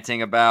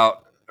ranting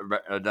about?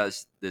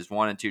 Does this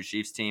 1 and 2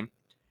 Chiefs team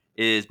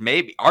is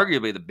maybe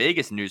arguably the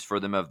biggest news for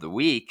them of the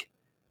week?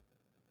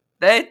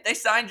 They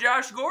signed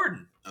Josh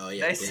Gordon. Oh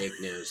yeah, big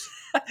news.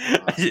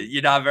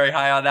 You're not very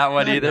high on that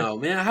one either. No,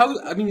 man.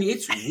 I mean,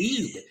 it's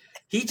weed.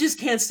 He just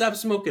can't stop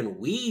smoking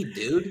weed,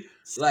 dude.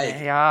 Like,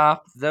 Stay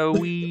off the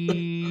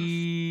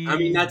weed. I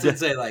mean, not to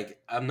say like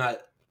I'm not.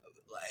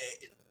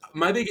 Like,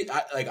 my big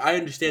I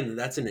understand that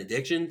that's an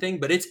addiction thing,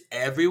 but it's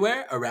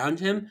everywhere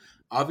around him.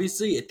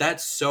 Obviously,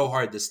 that's so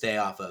hard to stay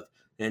off of,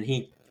 and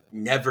he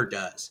never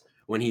does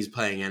when he's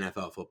playing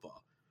NFL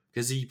football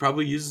because he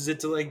probably uses it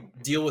to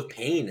like deal with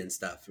pain and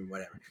stuff and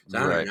whatever. So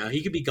I don't know.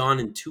 He could be gone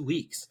in 2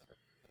 weeks.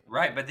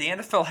 Right, but the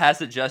NFL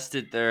has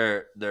adjusted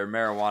their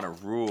marijuana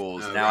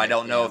rurules. Now right, I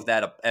don't know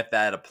yeah. if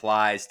that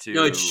applies to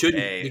No, it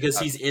shouldn't because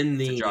he's in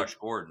the Josh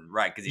Gordon,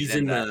 right? Because he's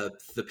in the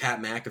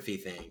Pat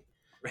McAfee thing.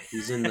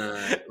 He's in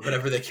the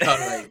whatever they call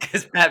it. Like,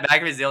 because Pat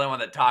McAfee's the only one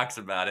that talks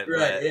about it.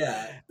 right? But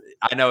Yeah.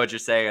 I know what you're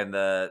saying.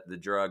 The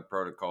drug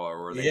protocol,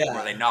 or where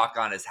they knock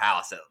on his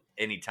house at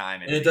any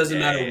time, And it doesn't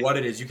matter what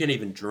it is. You can't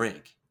even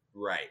drink.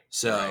 Right.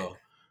 So,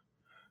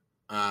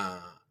 so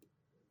I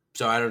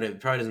don't know. It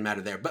probably doesn't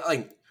matter there. But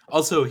like,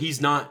 also,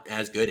 he's not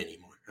as good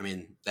anymore. I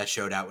mean, that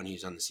showed out when he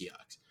was on the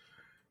Seahawks.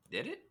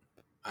 Did it?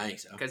 I think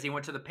so. Because he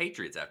went to the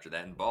Patriots after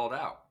that and balled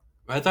out.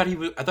 I thought it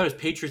was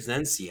Patriots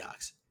then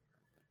Seahawks.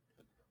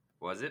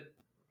 Was it?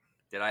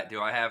 Do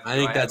I have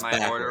that's my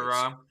backwards. order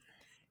wrong?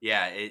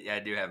 Yeah, I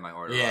do have my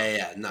order wrong.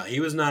 Yeah. No, he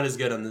was not as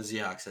good on the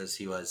Seahawks as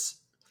he was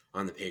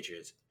on the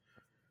Patriots.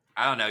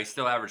 I don't know. He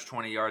still averaged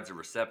 20 yards of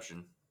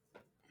reception.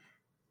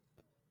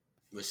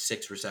 It was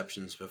 6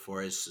 receptions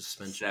before his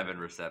suspension. 7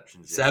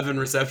 receptions. Yeah. 7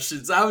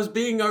 receptions. I was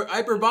being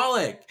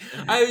hyperbolic.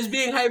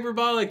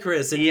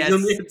 Chris. And he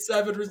only had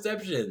 7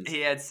 receptions.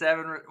 He had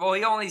 7. Well,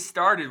 he only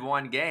started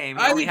one game.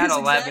 He I only mean, had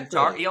 11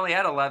 exactly. He only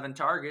had 11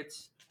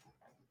 targets.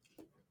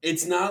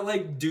 It's not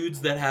like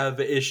dudes that have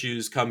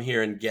issues come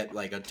here and get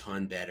like a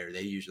ton better.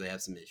 They usually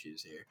have some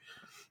issues here.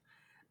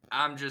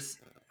 I'm just,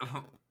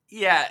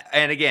 yeah.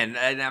 And again,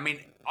 I mean,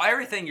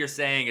 everything you're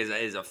saying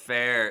is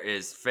fair.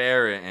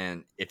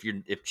 And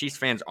if Chiefs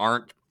fans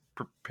aren't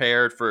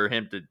prepared for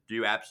him to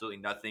do absolutely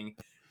nothing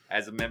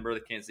as a member of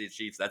the Kansas City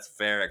Chiefs, that's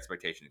fair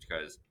expectation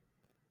because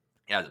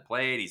he hasn't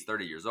played. He's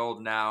 30 years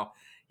old now.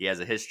 He has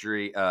a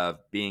history of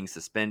being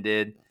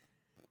suspended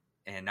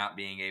and not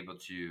being able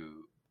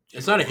to.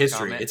 It's not a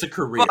history. It's a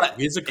career.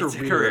 It's a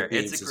career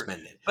being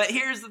suspended. But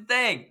here's the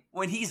thing.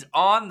 When he's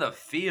on the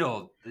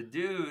field, the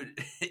dude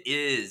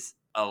is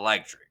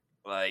electric.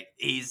 Like,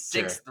 he's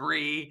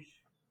 6'3",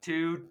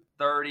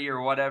 230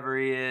 or whatever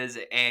he is,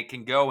 and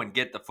can go and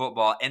get the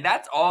football. And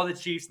that's all the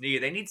Chiefs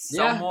need. They need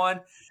someone.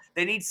 Yeah.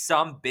 They need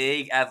some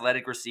big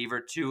athletic receiver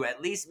to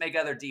at least make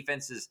other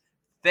defenses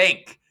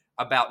think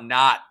about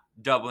not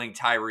doubling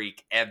Tyreek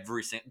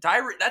every single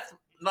Tyreek. That's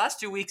the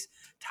last 2 weeks.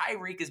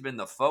 Tyreek has been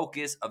the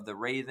focus of the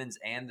Ravens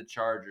and the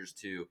Chargers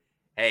to,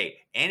 hey,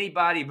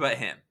 anybody but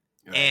him.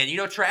 Right.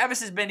 And,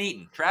 Travis has been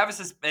eating. Travis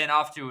has been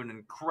off to an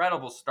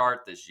incredible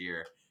start this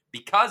year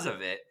because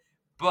of it,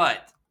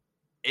 but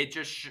it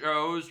just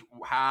shows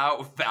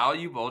how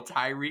valuable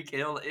Tyreek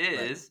Hill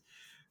is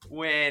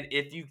when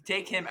if you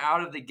take him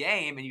out of the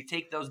game and you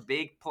take those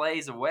big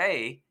plays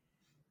away,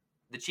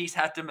 the Chiefs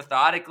have to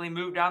methodically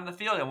move down the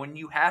field. And when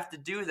you have to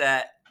do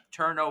that,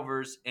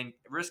 turnovers and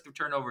risk of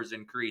turnovers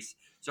increase.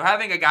 So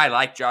having a guy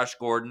like Josh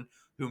Gordon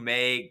who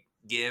may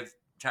give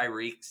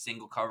Tyreek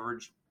single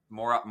coverage,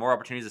 more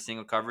opportunities of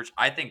single coverage,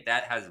 I think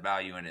that has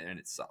value in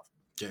itself.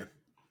 Sure.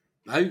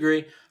 I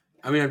agree.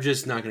 I mean, I'm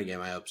just not going to get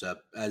my hopes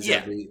up, as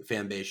every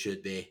fan base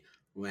should be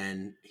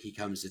when he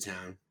comes to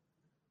town.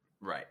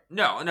 Right.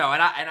 No, and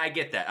I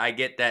get that. I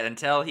get that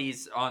until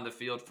he's on the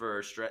field for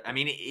a stretch. I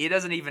mean, he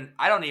doesn't even.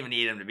 I don't even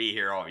need him to be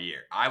here all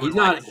year.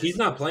 He's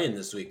not playing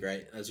this week,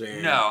 right?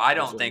 I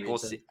don't think we'll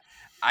see.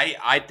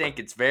 I think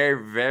it's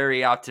very,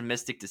 very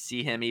optimistic to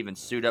see him even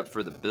suit up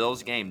for the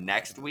Bills game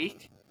next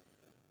week,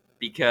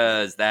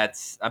 because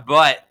that's.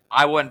 But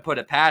I wouldn't put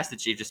it past the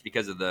Chiefs just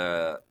because of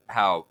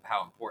how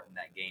important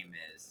that game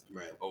is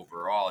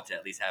overall to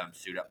at least have him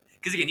suit up.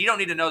 Because again, you don't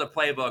need to know the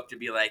playbook to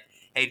be like,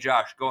 hey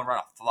Josh, go and run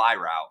a fly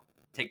route.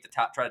 Try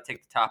to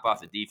take the top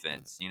off the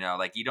defense. You know,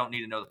 like you don't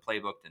need to know the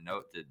playbook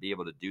to be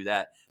able to do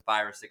that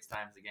 5 or 6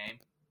 times a game.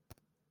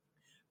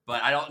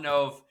 But I don't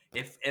know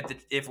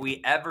if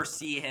we ever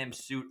see him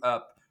suit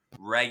up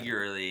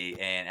regularly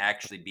and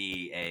actually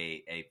be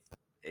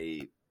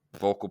a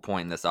focal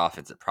point in this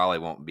offense. It probably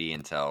won't be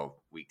until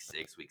week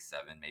 6, week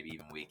 7, maybe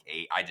even week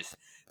 8.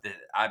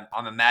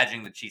 I'm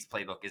imagining the Chiefs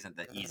playbook isn't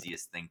the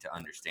easiest thing to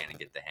understand and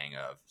get the hang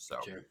of. So,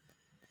 Sure.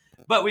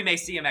 But we may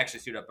see him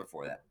actually suit up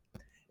before that.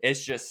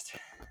 It's just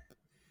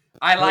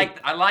I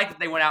like that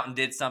they went out and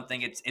did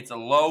something. It's a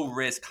low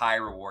risk, high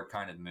reward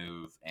kind of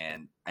move,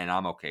 and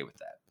I'm okay with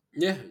that.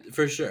 Yeah,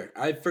 for sure.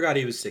 I forgot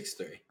he was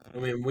 6'3". I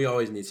mean, we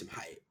always need some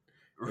height.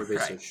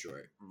 Everybody's so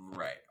short.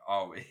 Right.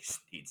 Always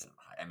need some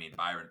height. I mean,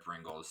 Byron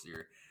Pringle's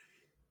your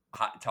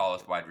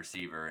tallest wide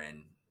receiver,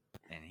 and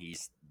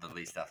he's the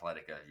least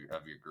athletic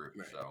of your group.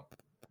 Right. So,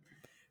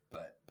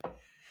 but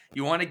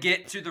you want to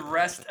get to the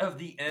rest of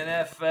the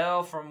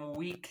NFL from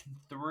week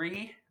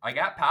 3? I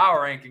got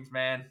power rankings,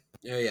 man.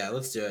 Oh yeah,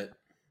 let's do it.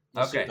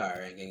 Let's do power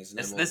rankings. And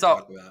then we'll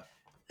talk about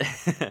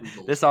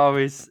this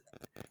always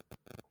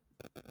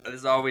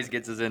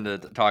gets us into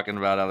talking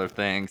about other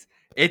things.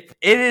 It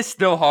is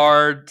still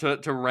hard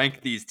to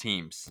rank these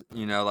teams.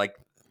 You know, like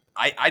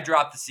I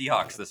dropped the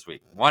Seahawks this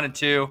week. 1 and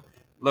 2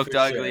 looked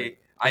ugly. Sure.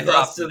 I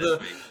dropped them this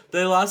week.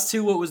 They lost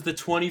to what was the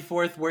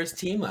 24th worst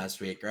team last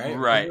week, right?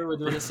 Right. Remember with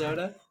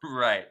Minnesota?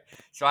 Right.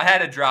 So I had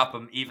to drop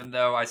them, even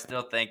though I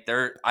still think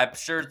I'm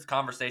sure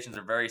conversations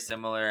are very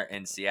similar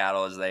in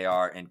Seattle as they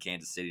are in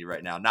Kansas City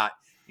right now. Not,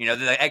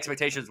 the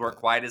expectations weren't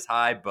quite as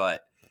high,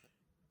 but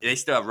they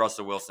still have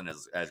Russell Wilson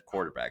as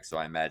quarterback. So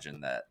I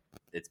imagine that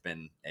it's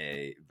been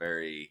a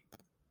very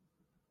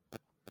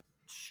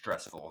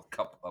stressful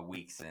couple of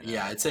weeks.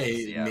 I'd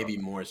say maybe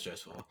more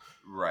stressful.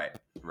 Right.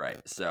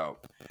 So,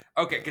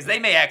 okay, because they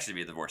may actually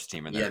be the worst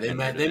team in there.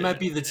 Yeah, they might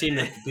be the team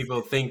that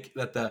people think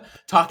that the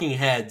talking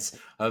heads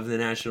of the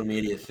national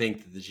media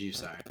think that the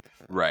Chiefs are.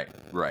 Right,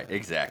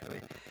 exactly.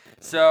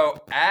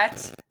 So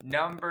at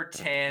number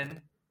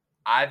 10,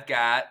 I've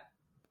got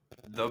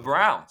the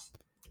Browns.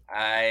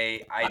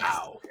 They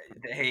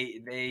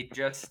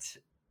just.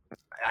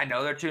 I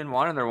know they're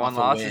 2-1 and their one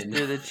loss is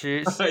to the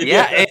Chiefs.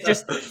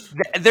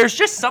 There's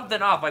just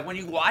something off. Like when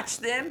you watch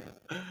them,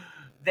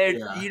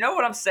 you know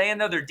what I'm saying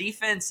though. Their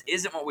defense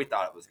isn't what we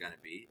thought it was going to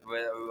be.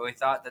 We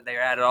thought that they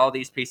added all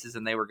these pieces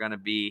and they were going to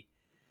be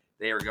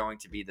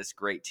this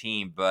great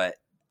team. But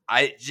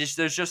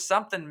there's just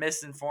something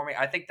missing for me.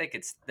 I think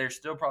they're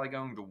still probably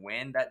going to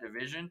win that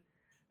division,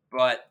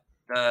 but.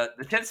 The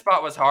 10th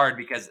spot was hard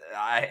because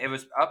it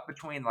was up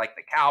between like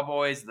the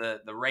Cowboys,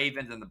 the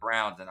Ravens, and the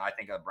Browns, and I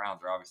think the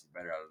Browns are obviously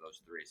better out of those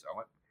 3. So I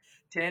went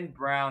 10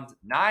 Browns,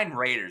 9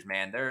 Raiders.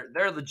 Man,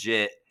 they're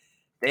legit.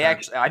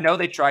 I know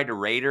they tried to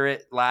Raider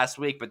it last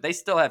week, but they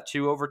still have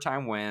 2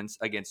 overtime wins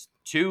against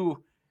 2.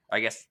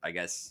 I guess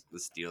the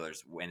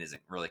Steelers win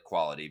isn't really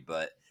quality,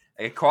 but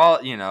it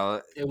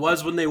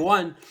was when they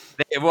won.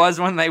 It was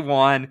when they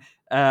won.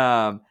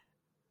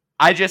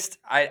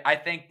 I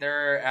think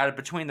they're out of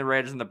between the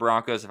Raiders and the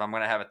Broncos. If I'm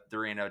going to have a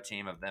 3-0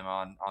 team of them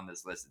on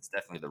this list, it's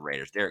definitely the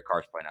Raiders. Derek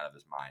Carr's playing out of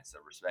his mind, so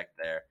respect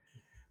there.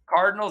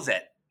 Cardinals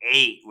at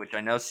 8, which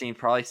I know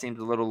probably seems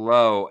a little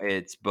low.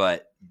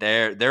 But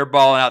they're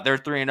balling out. They're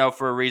 3-0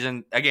 for a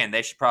reason. Again,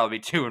 they should probably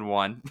be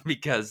 2-1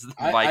 because the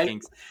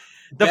Vikings.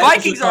 The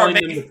Vikings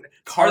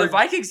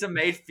have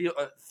made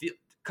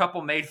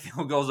couple made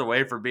field goals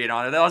away for being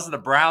on it. They lost to the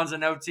Browns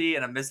in OT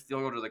and a missed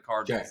field goal to the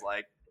Cardinals.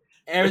 Sure.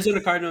 Arizona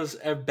Cardinals,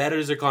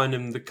 bettors are calling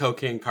them the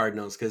cocaine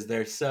Cardinals because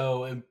they're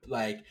so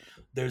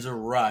there's a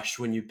rush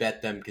when you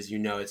bet them because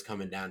it's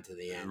coming down to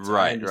the end. So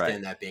I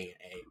understand that being an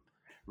 8.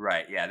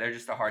 Right, yeah, they're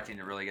just a hard team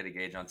to really get a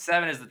gauge on.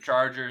 7 is the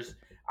Chargers.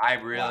 I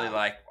really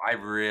like.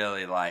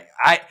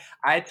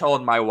 I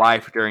told my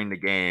wife during the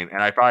game,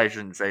 and I probably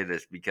shouldn't say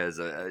this because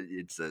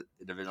it's a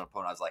divisional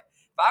opponent. I was like,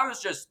 if I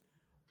was just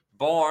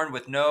born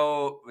with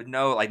no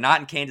not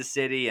in Kansas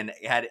City and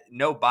had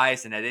no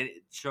bias and had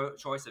any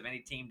choice of any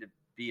team to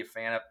be a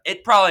fan of,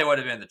 it probably would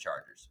have been the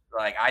Chargers.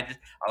 Like I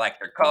like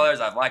their colors.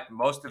 I've liked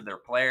most of their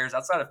players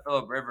outside of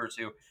Phillip Rivers,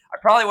 who I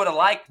probably would have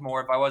liked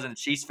more if I wasn't a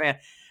Chiefs fan.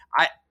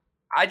 I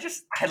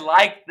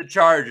like the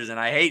Chargers, and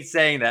I hate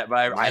saying that, but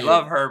I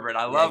love Herbert.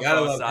 I love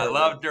Bosa. I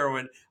love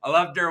Derwin. I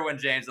love Derwin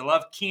James. I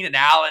love Keenan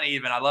Allen.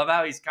 Even I love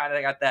how he's kind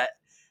of got that.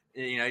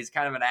 He's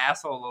kind of an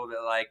asshole a little bit,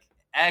 like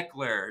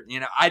Eckler.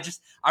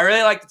 I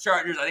really like the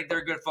Chargers. I think they're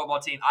a good football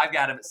team. I've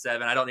got them at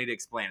 7. I don't need to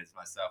explain it to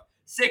myself.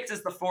 6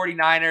 is the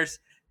 49ers.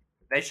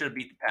 They should have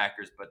beat the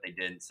Packers, but they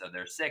didn't. So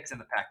they're 6,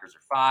 and the Packers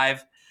are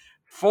 5.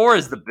 4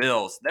 is the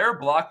Bills. They're a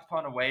blocked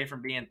punt away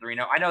from being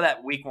 3-0. I know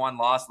that week 1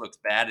 loss looks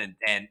bad,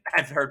 and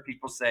I've heard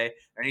people say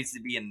there needs to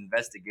be an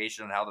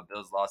investigation on how the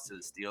Bills lost to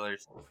the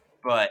Steelers.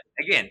 But,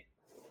 again,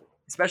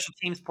 special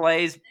teams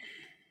plays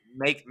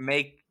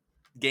make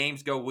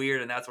games go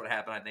weird, and that's what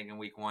happened, I think, in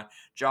week 1.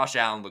 Josh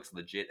Allen looks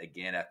legit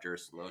again after a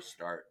slow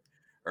start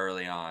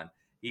early on.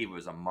 He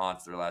was a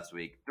monster last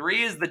week.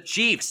 3 is the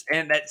Chiefs,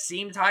 and that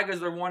seems high because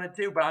they're 1 and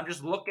 2. But I'm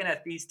just looking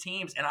at these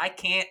teams, and I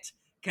can't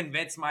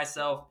convince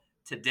myself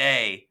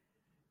today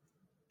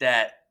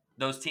that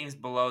those teams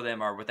below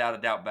them are without a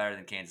doubt better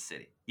than Kansas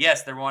City.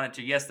 Yes, they're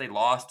 1-2. Yes, they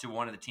lost to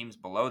one of the teams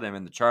below them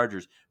in the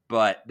Chargers,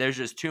 but there's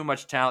just too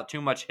much talent,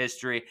 too much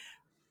history.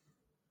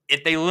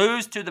 If they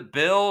lose to the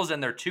Bills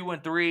and they're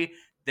 2-3,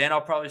 then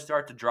I'll probably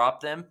start to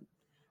drop them.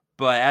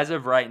 But as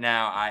of right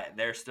now,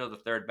 they're still the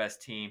third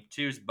best team.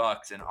 2's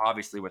Bucks, and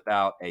obviously,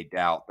 without a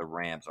doubt, the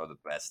Rams are the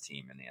best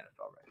team in the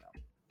NFL right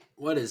now.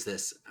 What is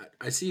this?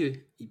 I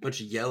see a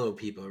bunch of yellow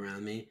people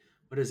around me.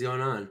 What is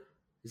going on?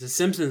 It's a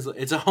Simpsons.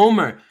 It's a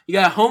Homer. You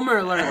got a Homer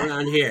alert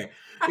around here.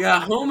 You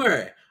got a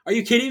Homer. Are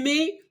you kidding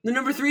me? The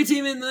number 3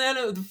 team in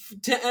the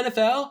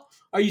NFL?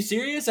 Are you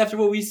serious? After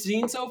what we've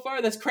seen so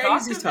far, that's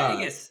crazy talk.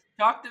 Vegas.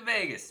 Talk to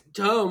Vegas.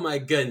 Oh my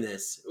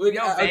goodness!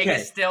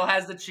 Vegas still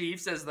has the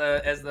Chiefs as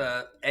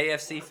the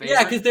AFC favorite.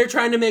 Yeah, because they're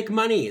trying to make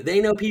money.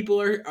 They know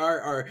people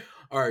are.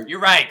 You're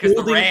right, because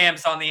the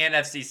Rams on the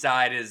NFC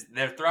side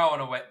they're throwing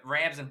away.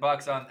 Rams and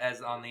Bucks on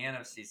the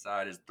NFC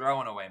side is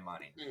throwing away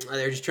money.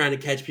 They're just trying to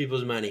catch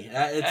people's money.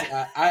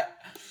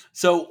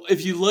 So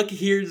if you look,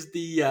 here's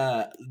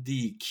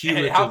the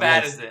cumulative. How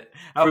bad is it?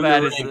 How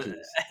bad is it?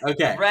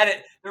 Okay.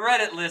 The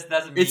Reddit list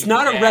doesn't mean it's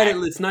not jack. a Reddit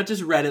list. It's not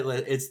just Reddit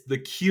list. It's the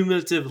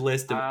cumulative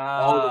list of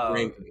all the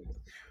rankings.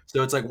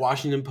 So it's like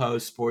Washington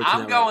Post, Sports.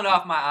 I'm going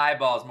off my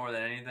eyeballs more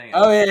than anything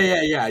else. Oh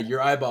yeah.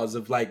 Your eyeballs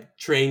of like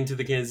trained to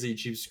the Kansas City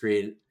Chiefs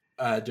screen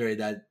during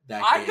that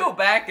game. I go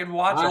back and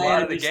watch a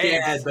lot of the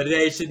games, but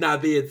they should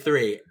not be at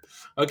 3.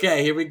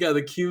 Okay, here we go.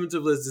 The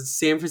cumulative list is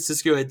San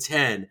Francisco at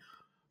 10,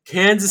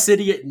 Kansas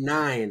City at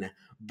 9,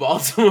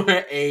 Baltimore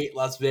at 8,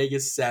 Las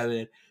Vegas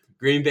 7,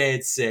 Green Bay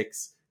at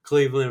 6,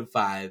 Cleveland at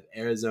 5,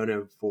 Arizona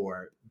at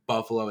 4,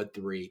 Buffalo at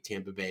 3,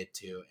 Tampa Bay at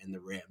 2, and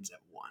the Rams at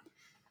 1.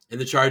 And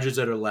the Chargers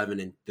at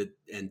 11,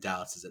 and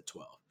Dallas is at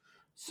 12.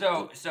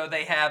 So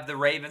they have the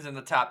Ravens in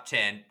the top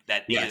 10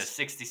 that needed a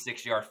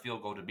 66-yard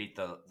field goal to beat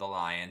the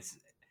Lions.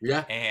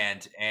 Yeah.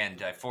 And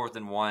a 4th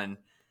and 1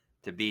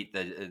 to beat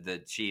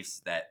the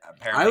Chiefs that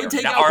apparently I would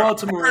take out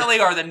Baltimore. Apparently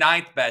are the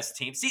 9th best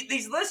team. See,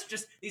 these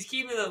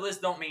cumulative lists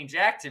don't mean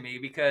jack to me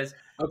because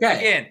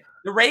again,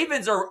 the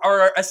Ravens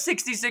are a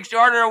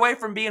 66-yarder away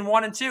from being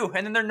 1-2,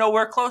 and then they're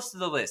nowhere close to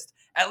the list.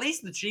 At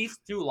least the Chiefs'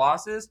 2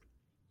 losses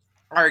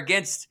are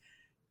against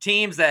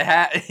teams that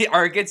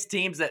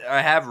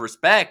have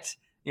respect,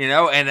 and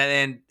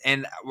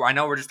I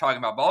know we're just talking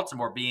about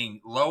Baltimore being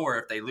lower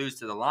if they lose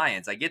to the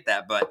Lions. I get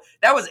that, but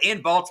that was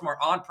in Baltimore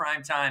on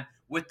prime time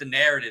with the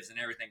narratives and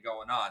everything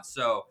going on.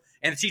 So,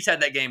 and the Chiefs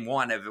had that game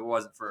won if it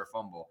wasn't for a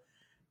fumble.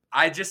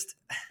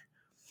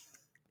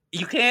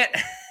 You can't.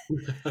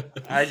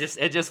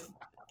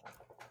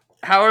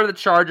 How are the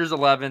Chargers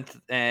 11th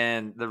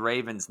and the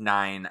Ravens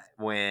 9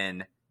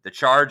 when the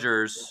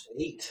Chargers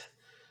 8?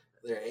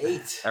 They're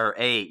 8 or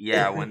 8.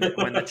 Yeah, when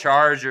the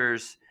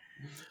Chargers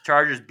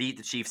beat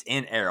the Chiefs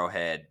in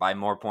Arrowhead by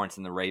more points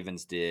than the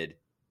Ravens did,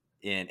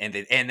 and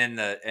then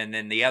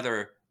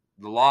the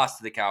loss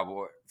to the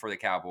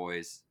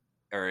Cowboys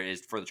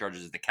is for the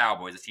Chargers is the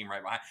Cowboys, the team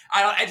right behind.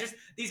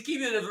 These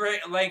cumulative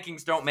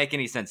rankings don't make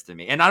any sense to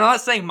me. And I'm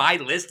not saying my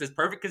list is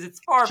perfect because it's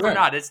far from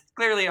not. It's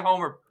clearly a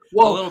homer a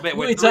little bit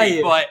with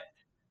 3, but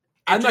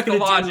I'm not going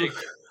to logic.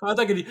 I'm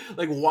not going to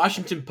like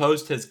Washington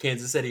Post has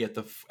Kansas City at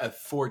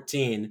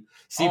 14.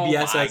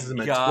 CBS has them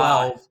at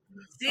 12.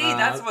 See,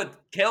 that's what's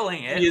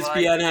killing it.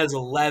 ESPN has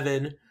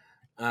 11.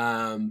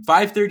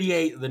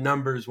 538, the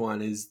numbers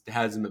one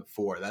has them at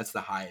 4. That's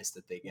the highest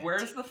that they get.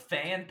 Where's the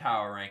fan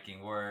power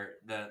ranking where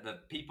the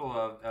people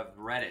of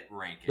Reddit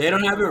rank it? They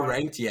don't have it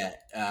ranked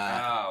yet.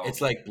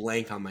 It's like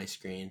blank on my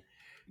screen.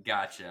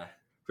 Gotcha.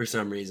 For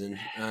some reason.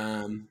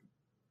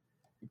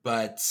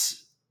 But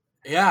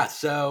yeah,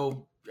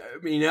 so I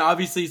mean,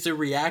 obviously it's a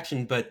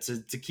reaction, but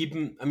to keep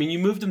them, I mean, you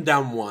moved them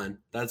down 1.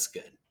 That's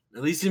good.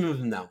 At least you moved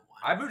them down 1.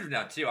 I moved him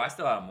down 2. I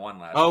still had him 1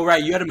 last week. Oh,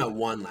 right. You had him at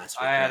 1 last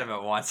week. I had him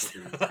at 1.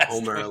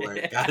 Homer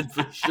alert. God,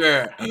 for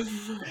sure.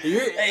 If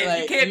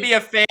you can't be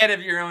a fan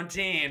of your own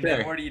team,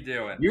 then what are you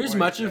doing? You're as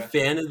much a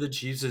fan of the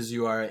Chiefs as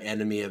you are an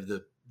enemy of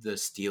the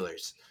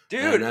Steelers.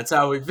 Dude. And that's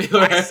how we feel.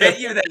 I sent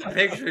you that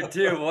picture,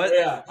 too. What?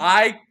 Yeah.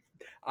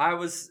 I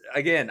was,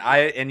 again,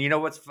 and you know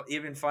what's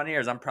even funnier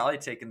is I'm probably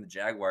taking the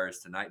Jaguars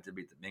tonight to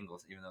beat the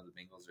Bengals, even though the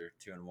Bengals are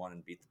 2-1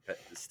 and beat the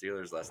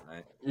Steelers last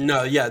night.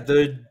 No, yeah,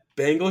 the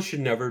Bengals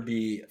should never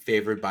be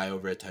favored by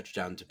over a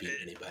touchdown to beat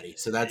anybody.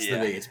 So that's the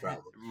biggest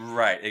problem.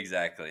 Right,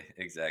 exactly.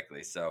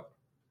 So,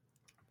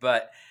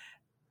 but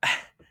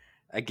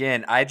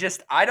again,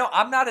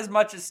 I'm not as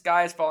much as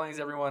sky is falling as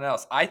everyone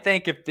else. I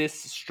think if this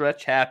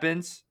stretch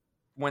happens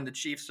when the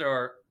Chiefs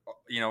are,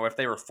 if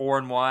they were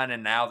 4-1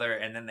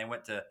 and then they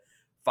went to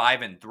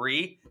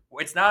 5-3,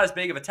 it's not as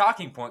big of a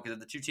talking point because of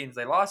the 2 teams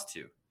they lost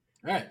to.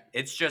 Right.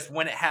 It's just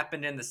when it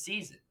happened in the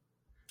season.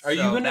 Are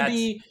you going to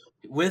be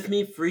with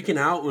me freaking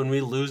out when we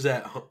lose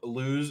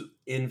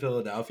in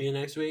Philadelphia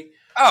next week?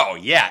 Oh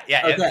yeah.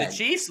 Okay. If the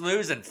Chiefs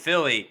lose in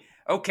Philly,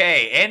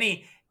 okay.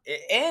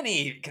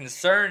 Any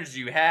concerns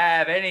you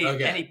have,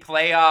 any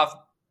playoff,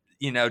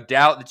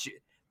 doubt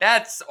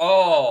that's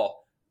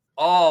all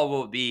all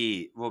will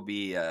be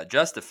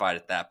justified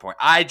at that point.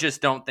 I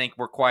just don't think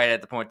we're quite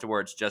at the point to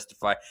where it's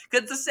justified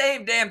because it's the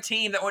same damn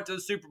team that went to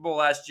the Super Bowl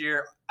last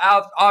year,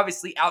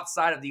 obviously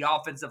outside of the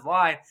offensive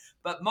line.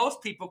 But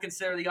most people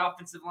consider the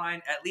offensive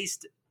line at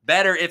least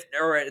better, if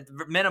or at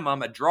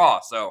minimum a draw.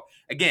 So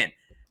again,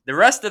 the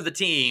rest of the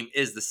team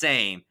is the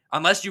same,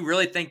 unless you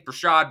really think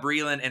Rashad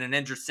Breeland and an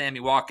injured Sammy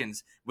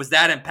Watkins was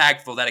that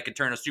impactful that it could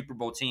turn a Super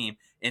Bowl team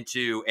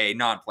into a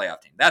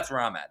non-playoff team. That's where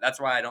I'm at. That's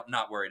why I'm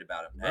not worried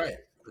about it. Right.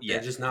 But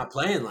they're just not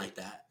playing like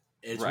that.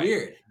 It's Right.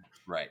 weird.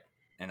 Right.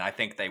 And I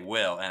think they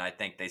will, and I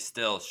think they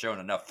still shown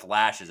enough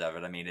flashes of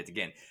it. I mean, it's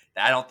again,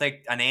 I don't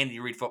think an Andy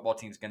Reid football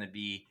team is going to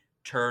be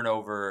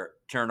turnover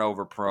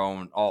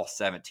prone all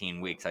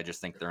 17 weeks. I just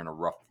think they're in a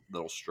rough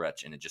little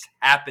stretch, and it just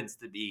happens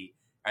to be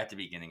at the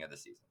beginning of the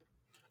season.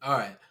 All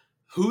right.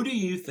 Who do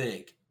you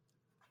think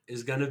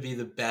is going to be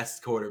the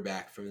best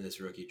quarterback from this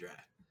rookie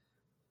draft?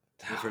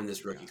 Or from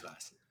this rookie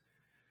class?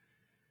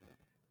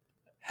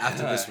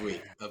 After this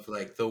week of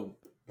like the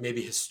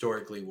maybe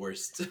historically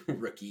worst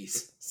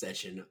rookies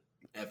session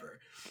ever.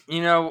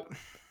 You know,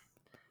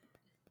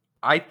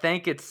 I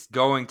think it's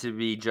going to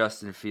be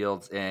Justin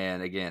Fields,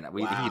 and again,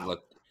 he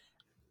looked.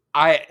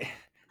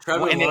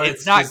 Trevor Lawrence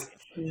it's not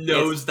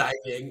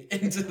nosediving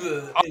into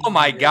the. Oh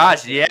my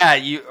gosh! Yeah,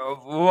 you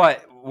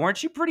what?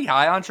 Weren't you pretty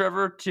high on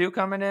Trevor too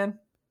coming in?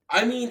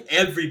 I mean,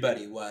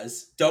 everybody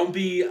was. Don't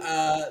be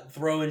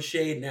throwing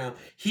shade now.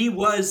 He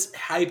was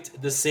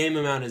hyped the same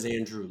amount as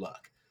Andrew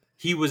Luck.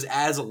 He was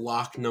as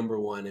lock number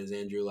one as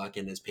Andrew Luck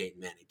and as Peyton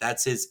Manning.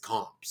 That's his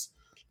comps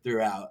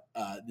throughout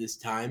this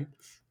time.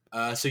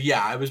 So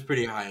yeah, I was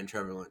pretty high on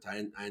Trevor Lawrence. I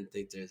didn't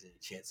think there's any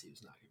chance he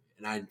was not going to be.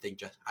 And I think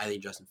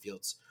Justin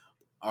Fields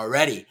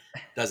already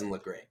doesn't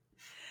look great.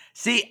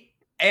 See,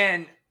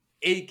 and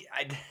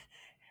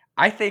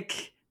I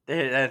think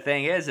the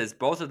thing is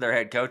both of their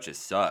head coaches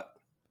suck.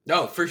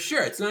 No, for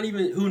sure. It's not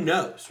even who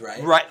knows,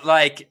 right?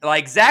 Right,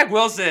 like Zach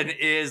Wilson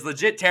is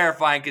legit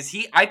terrifying because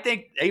I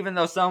think even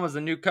though someone's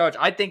a new coach,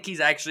 I think he's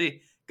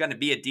actually going to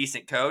be a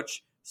decent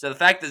coach. So the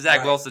fact that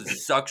Zach Wilson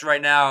sucks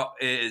right now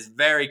is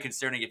very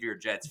concerning if you're a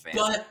Jets fan.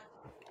 But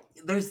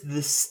there's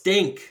the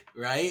stink,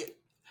 right,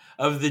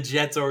 of the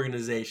Jets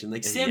organization.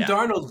 Like Sam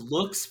Darnold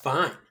looks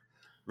fine.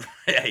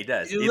 Yeah, he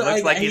does. He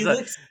looks like he's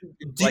a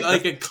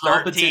competent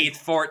 13th,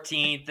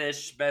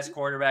 14th-ish best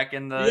quarterback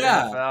in the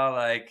NFL.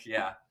 Like,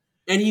 yeah.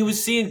 And he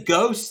was seeing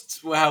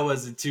ghosts. How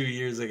was it 2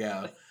 years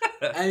ago?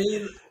 I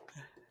mean,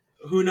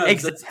 who knows?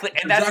 Exactly.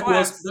 And that's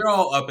why they're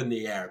all up in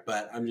the air.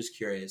 But I'm just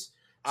curious.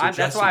 So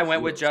that's why I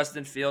went with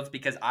Justin Fields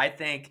because I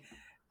think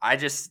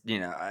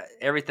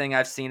everything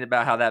I've seen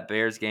about how that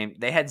Bears game,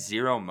 they had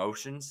zero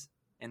motions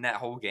in that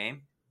whole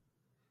game.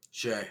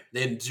 Sure,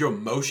 they had zero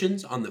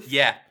motions on the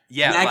yeah.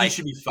 Nagy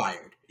should be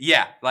fired.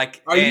 Yeah,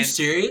 like are you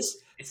serious?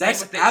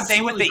 That's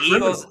same with the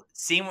Eagles.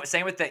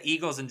 Same with the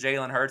Eagles and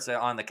Jalen Hurts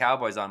on the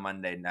Cowboys on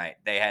Monday night.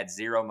 They had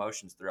zero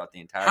motions throughout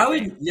the entire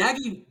game.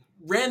 Nagy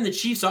ran the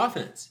Chiefs'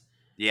 offense?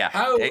 Yeah.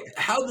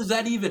 How does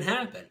that even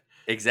happen?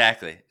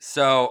 Exactly.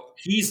 So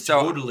he's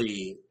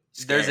totally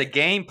scared. There's a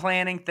game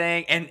planning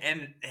thing, and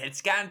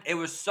it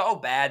was so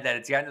bad that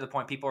it's gotten to the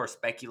point people are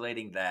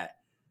speculating that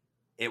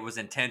it was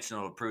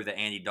intentional to prove that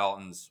Andy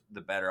Dalton's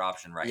the better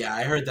option right now. Yeah,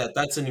 I heard that.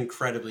 That's an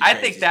incredibly I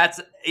think that's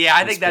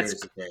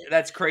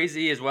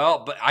crazy as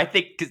well. But I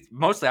think because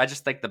mostly I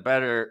just think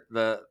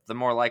the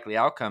more likely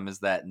outcome is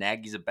that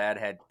Nagy's a bad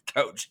head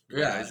coach.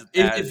 Yeah,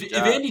 if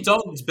Andy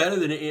Dalton's better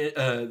than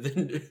is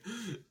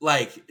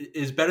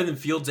better than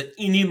Fields at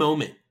any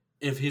moment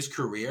of his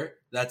career,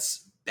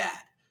 that's bad.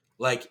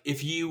 Like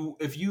if you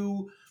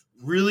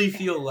really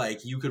feel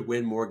like you could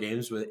win more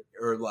games with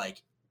or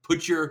like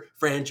put your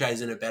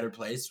franchise in a better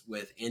place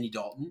with Andy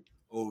Dalton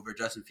over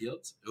Justin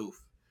Fields,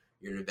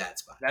 you're in a bad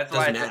spot. That's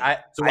why.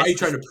 So why are you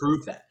trying to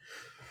prove that?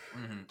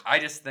 Mm-hmm. I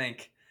just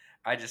think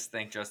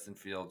Justin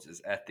Fields is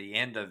at the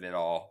end of it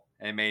all,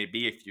 and it may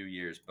be a few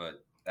years,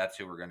 but that's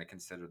who we're going to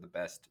consider the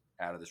best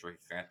out of this rookie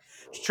draft.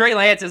 Trey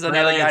Lance is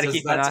another guy to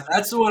keep an eye.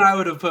 That's the one I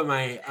would have put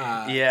my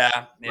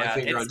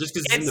finger on, just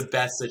because it's in the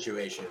best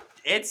situation.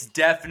 It's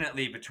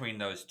definitely between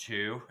those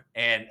two,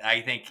 and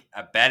I think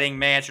a betting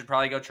man should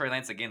probably go Trey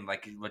Lance again,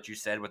 like what you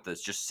said with the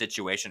just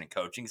situation and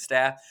coaching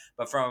staff.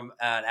 But from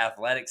an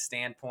athletic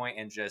standpoint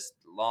and just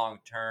long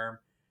term,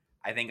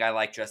 I think I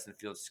like Justin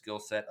Fields' skill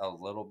set a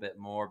little bit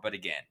more. But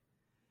again,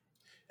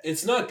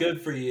 it's not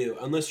good for you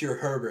unless you're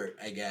Herbert,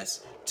 I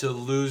guess, to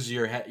lose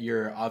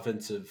your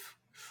offensive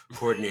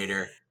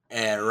coordinator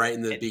right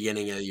in the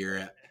beginning of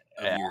your.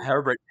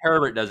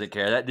 Herbert doesn't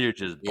care. That dude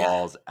just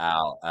balls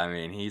out. I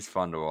mean, he's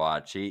fun to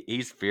watch.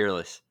 He's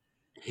fearless.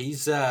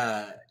 This is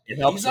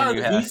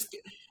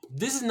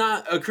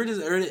not a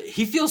criticism.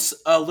 He feels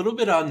a little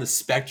bit on the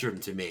spectrum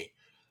to me,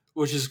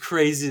 which is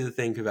crazy to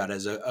think about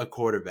as a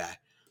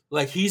quarterback.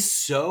 Like he's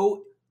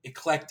so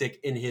eclectic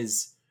in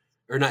his,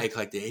 or not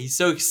eclectic. He's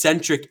so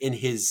eccentric in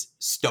his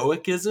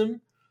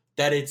stoicism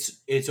that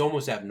it's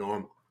almost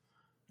abnormal.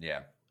 Yeah.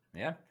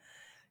 Yeah.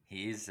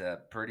 He's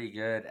pretty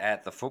good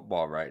at the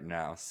football right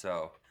now.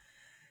 So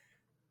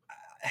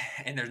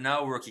and there's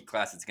no rookie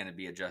class that's going to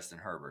be a Justin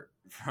Herbert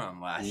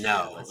from last year.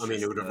 No, I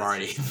mean it would have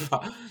already.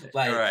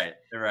 Like,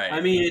 right.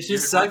 I mean, it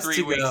just We're sucks 3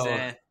 to weeks go.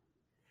 in.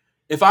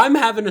 If I'm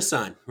having a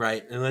son,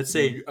 right, and let's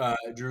say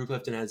Drew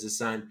Clifton has a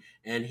son,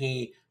 and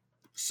he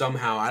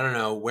somehow, I don't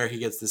know where he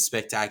gets this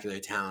spectacular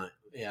talent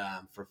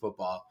for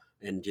football,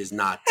 and is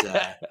not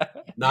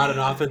an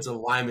offensive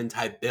lineman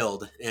type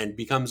build, and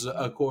becomes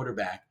a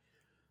quarterback.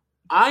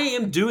 I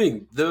am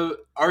doing the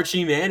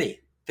Archie Manning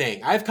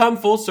thing. I've come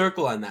full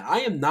circle on that. I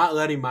am not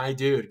letting my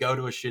dude go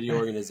to a shitty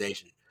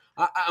organization.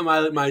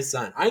 My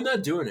son. I'm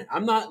not doing it.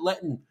 I'm not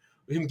letting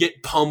him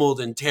get pummeled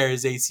and tear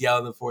his ACL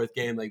in the fourth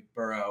game like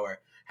Burrow,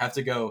 or have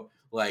to go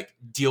like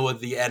deal with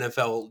the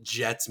NFL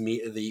Jets,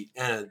 the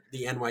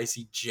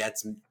NYC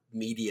Jets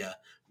media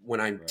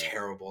when I'm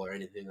terrible or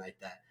anything like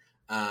that.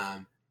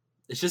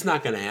 It's just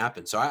not going to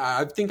happen. So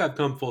I think I've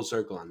come full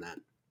circle on that.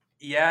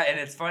 Yeah, and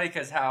it's funny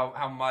because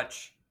how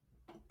much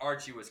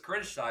Archie was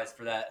criticized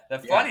for that. The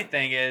funny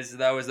thing is,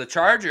 though, is the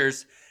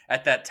Chargers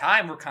at that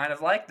time were kind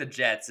of like the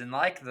Jets and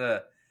like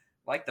the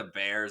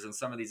Bears and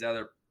some of these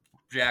other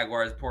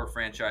Jaguars, poor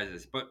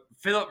franchises. But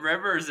Phillip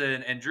Rivers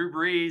and Drew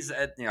Brees,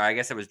 I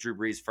guess it was Drew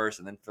Brees first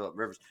and then Phillip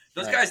Rivers.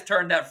 Those guys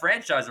turned that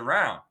franchise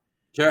around.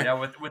 Sure.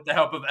 With the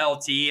help of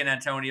LT and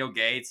Antonio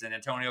Gates and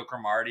Antonio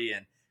Cromartie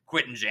and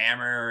Quentin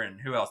Jammer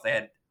and who else? They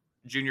had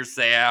Junior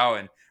Seau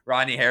and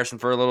Rodney Harrison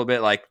for a little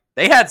bit. Like,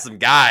 they had some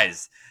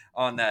guys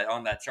on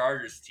that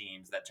Chargers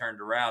teams that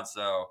turned around.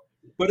 So,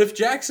 but if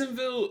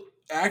Jacksonville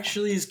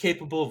actually is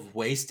capable of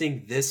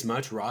wasting this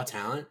much raw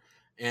talent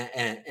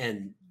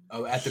and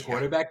at the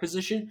quarterback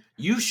position,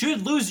 you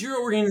should lose your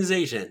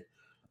organization.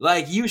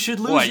 Like, you should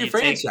lose your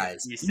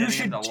franchise. You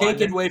should take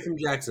it away from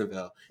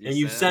Jacksonville, and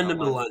you send them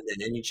to London,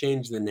 and you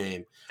change the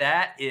name.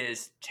 That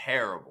is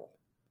terrible.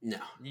 No,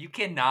 you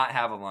cannot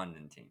have a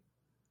London team.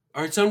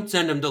 Or don't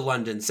send them to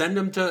London. Send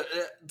them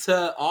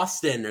to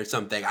Austin or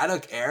something. I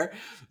don't care.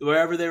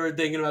 Wherever they were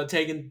thinking about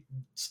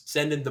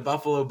sending the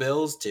Buffalo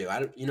Bills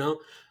to.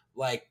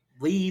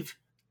 Leave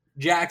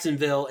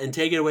Jacksonville and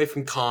take it away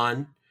from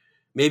Khan.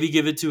 Maybe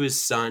give it to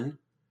his son,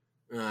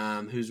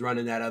 who's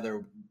running that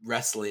other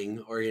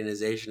wrestling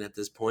organization at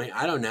this point.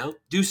 I don't know.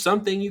 Do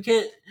something. You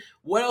can't.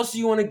 What else do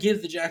you want to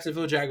give the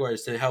Jacksonville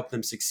Jaguars to help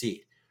them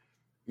succeed?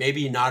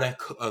 Maybe not a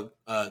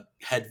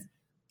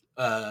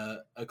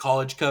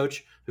college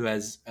coach who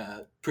has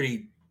a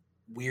pretty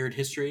weird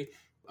history.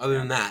 Other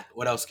than that,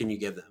 what else can you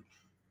give them?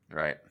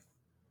 Right.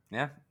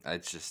 Yeah.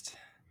 It's just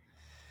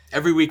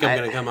every week I'm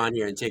going to come on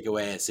here and take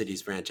away a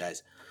city's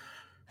franchise.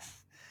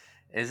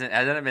 Hasn't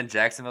it been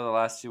Jacksonville the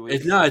last 2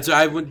 weeks?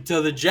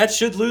 So the Jets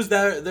should lose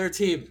their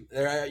team.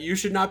 You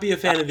should not be a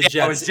fan of the Jets.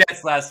 It was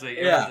Jets last week.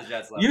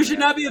 You should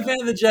not be a fan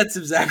of the Jets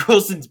if Zach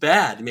Wilson's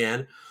bad,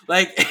 man.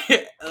 Like,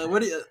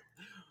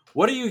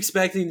 what are you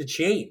expecting to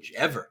change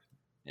ever?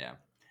 Yeah.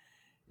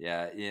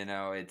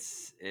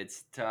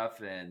 It's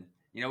tough, and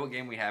what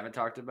game we haven't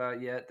talked about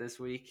yet this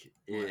week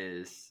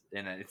is,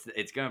 and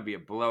it's going to be a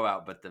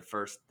blowout, but the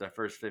first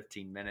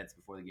 15 minutes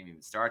before the game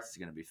even starts is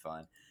going to be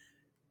fun.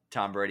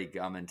 Tom Brady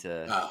going up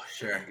to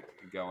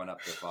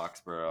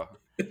Foxborough.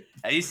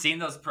 Have you seen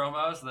those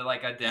promos? They're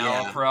like a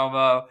Adele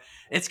promo.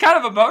 It's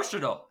kind of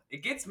emotional.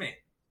 It gets me.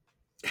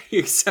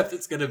 Except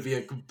it's going to be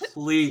a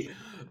complete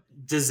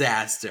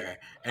disaster,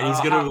 and he's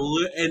going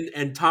to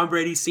and Tom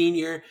Brady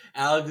Sr.,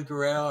 Alex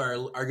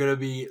Guerrero are going to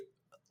be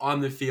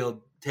on the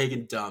field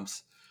taking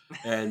dumps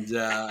and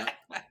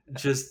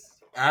just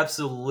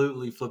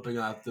absolutely flipping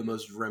off the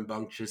most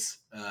rambunctious,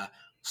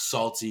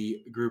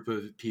 salty group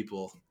of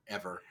people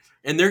ever.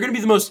 And they're going to be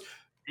the most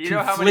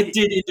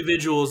conflicted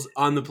individuals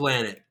on the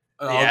planet.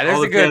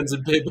 There's fans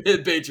and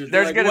Patriots.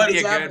 There's going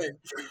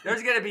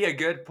to be a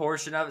good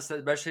portion of it,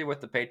 especially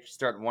with the Patriots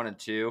starting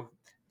 1-2.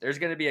 There's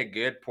going to be a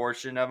good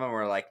portion of them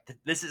where like,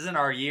 this isn't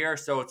our year,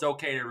 so it's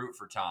okay to root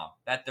for Tom.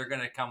 That they're going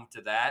to come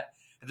to that.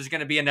 But there's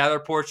going to be another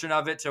portion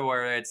of it to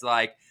where it's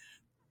like,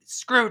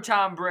 screw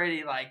Tom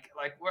Brady,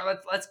 well,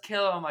 let's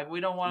kill him. Like, we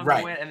don't want him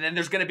to win. And then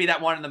there's going to be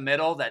that one in the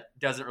middle that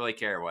doesn't really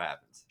care what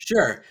happens.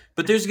 Sure,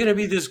 but there's just going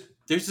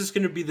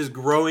to be this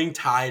growing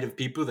tide of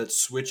people that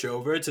switch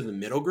over to the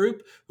middle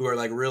group who are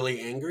like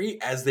really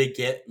angry as they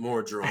get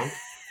more drunk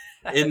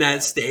in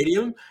that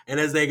stadium,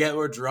 and as they get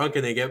more drunk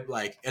and they get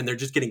and they're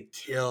just getting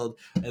killed,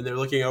 and they're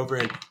looking over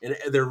and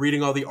they're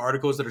reading all the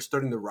articles that are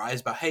starting to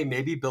rise about, hey,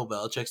 maybe Bill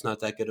Belichick's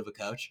not that good of a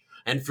coach,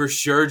 and for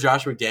sure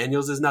Josh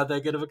McDaniels is not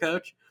that good of a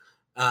coach.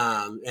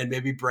 And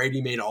maybe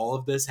Brady made all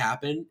of this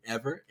happen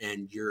ever,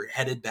 and you're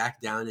headed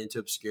back down into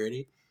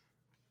obscurity.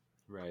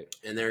 Right.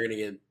 And they're going to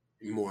get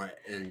more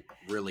and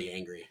really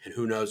angry, and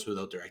who knows who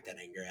they'll direct that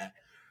anger at.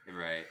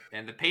 Right.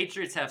 And the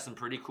Patriots have some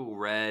pretty cool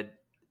red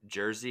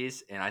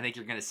jerseys, and I think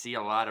you're going to see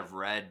a lot of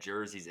red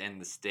jerseys in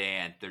the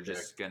stand. They're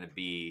just going to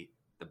be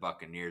the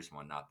Buccaneers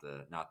one, not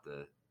the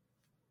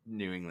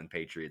New England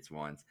Patriots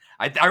ones.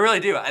 I really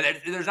do.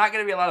 There's not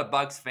going to be a lot of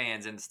Bucs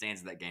fans in the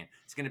stands of that game.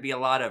 It's going to be a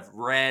lot of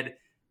red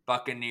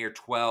Buccaneer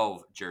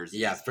 12 jerseys.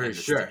 Yeah, for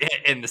sure.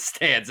 In the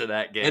stands of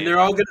that game. And they're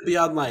all going to be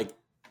on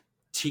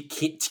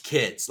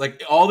kids.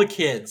 Like all the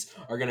kids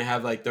are gonna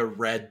have like the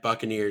red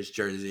Buccaneers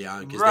jersey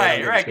on because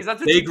Right, because that's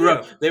what they you grew do.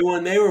 up.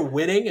 When they were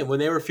winning and when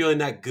they were feeling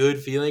that good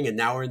feeling, and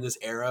now we're in this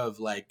era of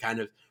like kind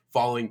of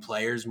following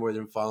players more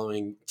than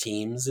following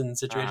teams in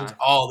situations.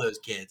 All those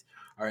kids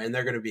are, and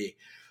they're gonna be,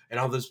 and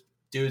all those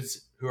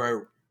dudes who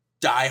are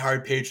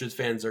diehard Patriots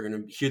fans are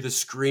gonna hear the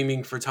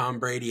screaming for Tom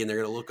Brady, and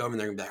they're gonna look over and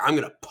they're gonna be like, "I'm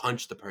gonna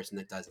punch the person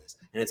that does this,"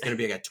 and it's gonna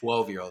be like a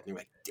 12-year-old, and you're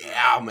like,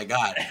 "Damn, oh my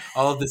god!"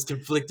 All of this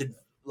conflicted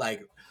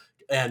like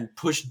and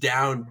push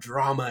down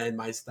drama in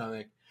my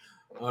stomach.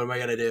 What am I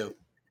gonna do?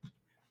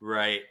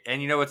 Right,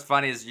 and you know what's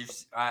funny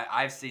is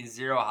I've seen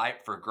zero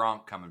hype for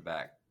Gronk coming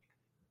back.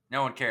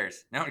 No one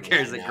cares. No one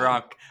cares that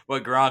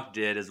what Gronk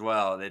did as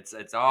well.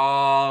 It's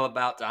all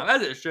about time,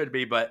 as it should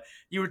be. But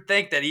you would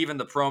think that even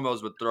the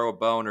promos would throw a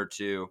bone or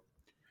two.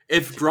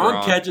 If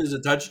Gronk catches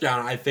a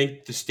touchdown, I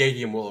think the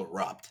stadium will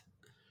erupt.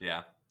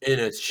 Yeah, and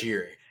it's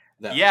cheering.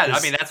 Yeah,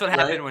 I mean that's what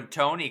happened when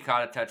Tony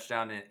caught a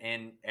touchdown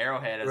in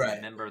Arrowhead as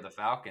a member of the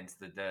Falcons.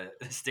 The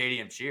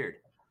stadium cheered.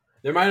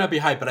 There might not be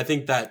hype, but I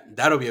think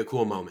that'll be a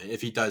cool moment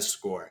if he does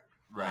score.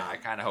 Right, I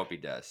kind of hope he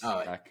does.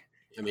 I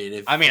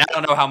mean, I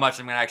don't know how much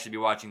I'm going to actually be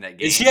watching that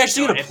game. Is he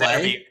actually going to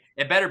play?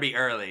 It better be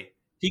early.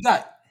 He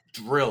got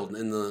drilled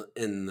in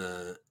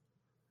the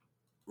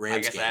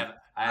Rams game.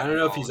 I don't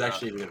know if he's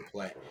actually even going to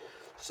play.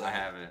 So I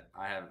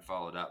haven't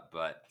followed up,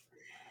 but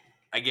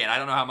again, I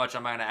don't know how much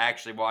I'm going to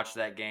actually watch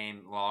that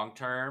game long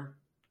term.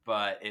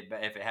 But if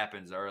it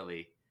happens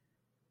early,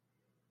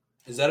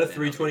 is that a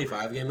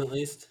 3:25 game at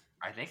least?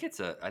 I think it's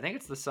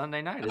the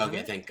Sunday night.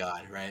 Okay, thank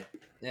God, right?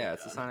 Yeah,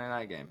 it's a Sunday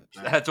night game.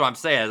 That's what I'm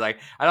saying. It's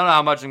like I don't know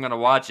how much I'm going to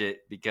watch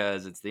it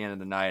because it's the end of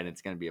the night and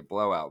it's going to be a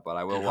blowout. But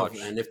I will watch.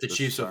 And if the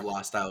Chiefs have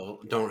lost, I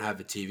don't have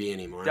a TV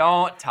anymore.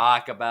 Don't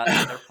talk about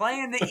it. They're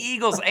playing the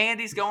Eagles.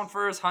 Andy's going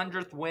for his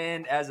 100th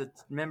win as a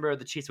member of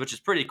the Chiefs, which is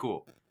pretty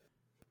cool.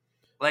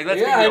 Like,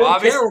 let's be real. I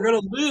don't care. We're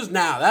gonna lose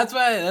now. That's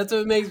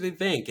what makes me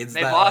think.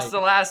 They've lost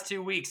the last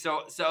 2 weeks.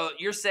 So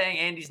you're saying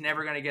Andy's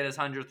never gonna get his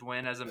 100th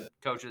win as a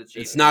coach of the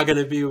Chiefs? It's not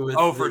gonna be with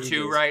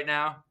 0-2 right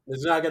now.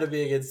 It's not gonna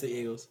be against the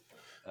Eagles.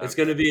 Okay. It's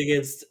gonna be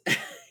against.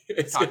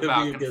 Talk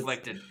about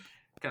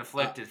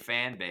conflicted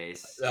fan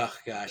base. Oh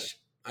gosh,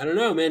 I don't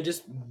know, man.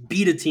 Just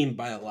beat a team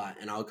by a lot,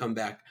 and I'll come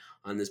back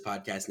on this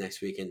podcast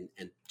next week and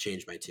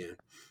change my tune.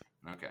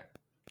 Okay.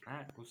 All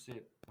right, we'll see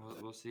it.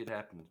 We'll see it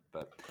happen.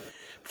 But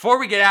before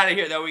we get out of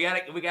here, though, we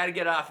gotta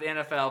get off the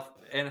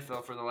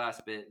NFL for the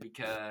last bit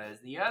because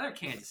the other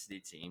Kansas City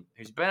team,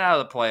 who's been out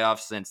of the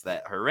playoffs since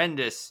that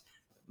horrendous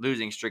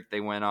losing streak they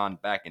went on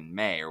back in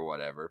May or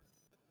whatever,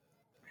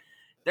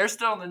 they're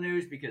still in the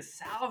news because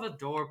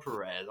Salvador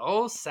Perez,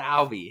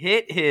 Salvi,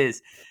 hit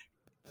his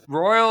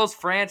Royals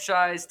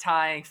franchise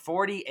tying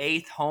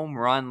 48th home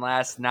run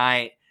last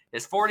night.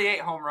 His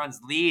 48 home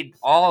runs lead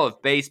all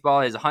of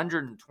baseball. His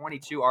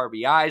 122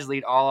 RBIs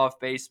lead all of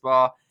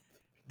baseball.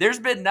 There's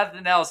been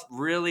nothing else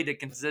really to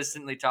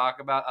consistently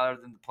talk about other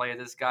than the play of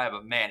this guy.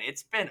 But, man,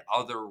 it's been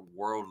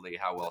otherworldly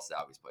how well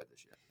Salvi's played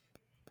this year.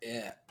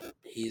 Yeah,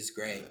 he's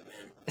great,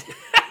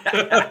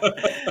 man.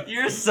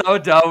 You're so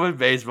done with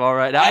baseball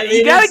right now.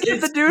 You got to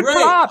give the dude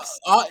props.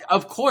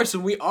 Of course,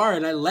 and we are,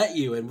 and I let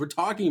you, and we're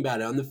talking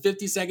about it on the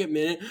 52nd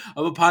minute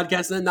of a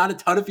podcast that not a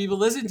ton of people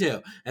listen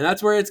to. And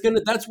that's where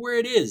that's where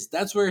it is.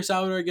 That's where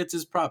Salvador gets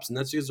his props, and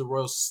that's because the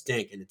Royals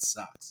stink, and it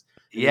sucks.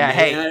 Yeah,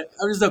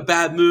 I'm just in a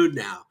bad mood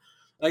now.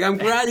 Like, I'm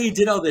glad he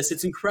did all this.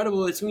 It's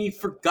incredible. It's going to be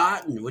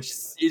forgotten, which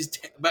is,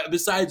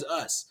 besides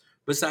us.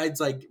 Besides,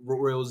 like,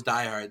 Royals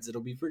diehards,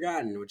 it'll be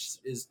forgotten, which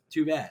is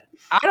too bad.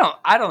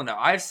 I don't know.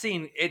 I've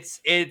seen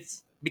it's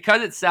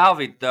because it's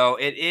Salvi, though.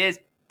 It is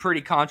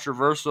pretty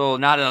controversial.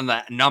 Not on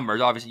the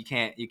numbers, obviously.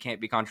 You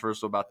can't be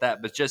controversial about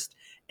that, but just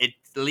it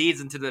leads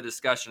into the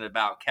discussion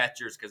about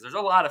catchers because there's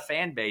a lot of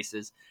fan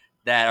bases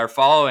that are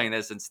following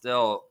this, and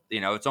still,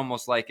 it's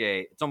almost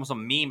a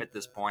meme at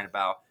this point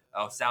about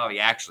Salvi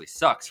actually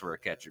sucks for a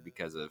catcher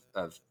because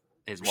of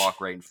his walk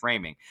rate and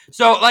framing.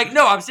 So, like,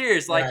 no, I'm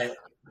serious. Like. Right.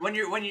 When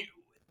you,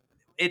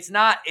 it's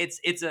not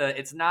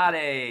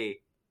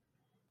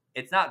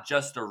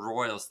just a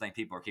Royals thing.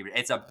 People are keeping.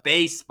 It's a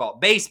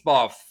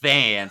baseball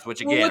fans,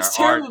 which again, what's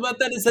terrible about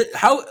that is that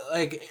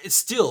it's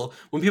still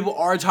when people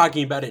are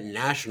talking about it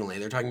nationally,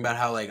 they're talking about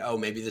how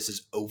maybe this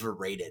is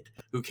overrated.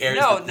 Who cares?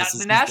 No,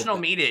 the national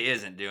media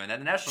isn't doing that.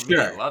 The national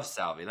media loves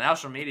Salvi. The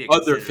national media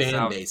other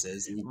fan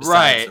bases,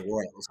 right? The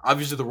Royals.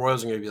 Obviously, the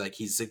Royals are going to be like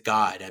he's a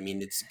god. I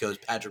mean, it goes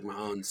Patrick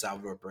Mahomes,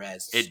 Salvador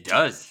Perez. It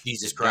does.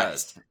 Jesus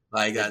Christ.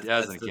 Like it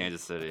does in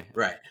Kansas City,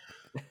 right?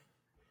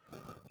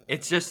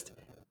 It's just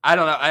I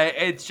don't know.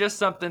 It's just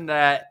something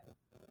that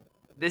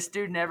this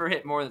dude never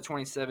hit more than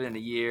 27 in a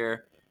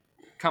year.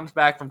 Comes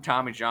back from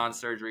Tommy John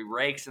surgery,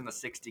 rakes in the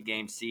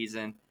 60-game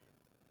season.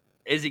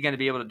 Is he going to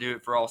be able to do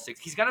it for all 6?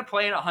 He's going to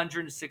play in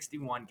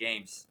 161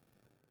 games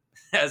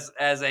as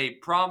a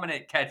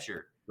prominent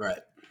catcher. Right.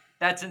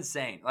 That's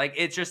insane. Like,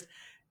 it's just,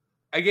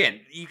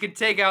 again, you can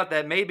take out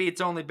that maybe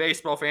it's only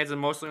baseball fans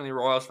and mostly only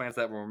Royals fans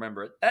that will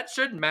remember it. That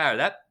shouldn't matter.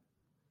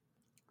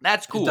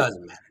 That's cool. It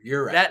doesn't matter.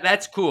 You're right.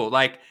 That's cool.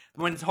 Like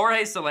when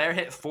Jorge Soler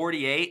hit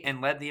 48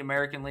 and led the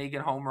American League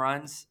in home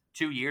runs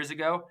 2 years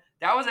ago,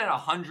 that was at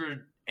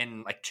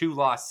 102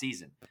 loss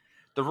season.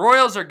 The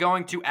Royals are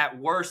going to, at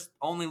worst,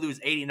 only lose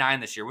 89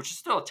 this year, which is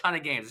still a ton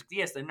of games.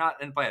 Yes, they're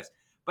not in playoffs,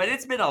 but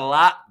it's been a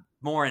lot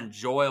more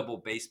enjoyable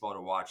baseball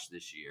to watch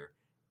this year,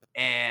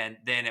 and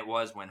than it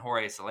was when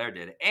Jorge Soler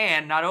did it.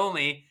 And not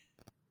only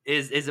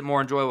is it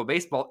more enjoyable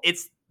baseball,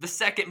 it's the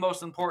second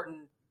most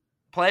important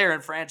player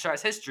in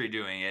franchise history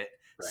doing it.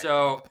 Right.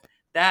 So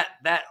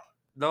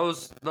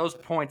those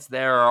points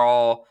there are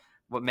all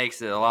what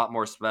makes it a lot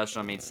more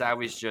special. I mean,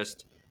 Salvi's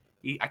just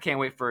I can't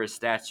wait for his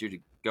statue to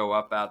go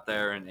up out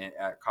there and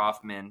at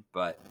Kauffman,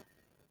 but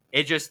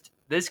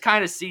this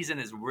kind of season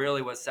is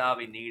really what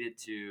Salvi needed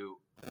to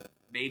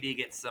maybe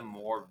get some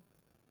more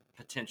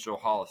potential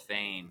Hall of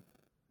Fame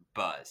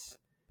buzz.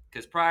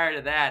 Because prior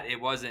to that, he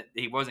wasn't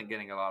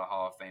getting a lot of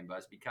Hall of Fame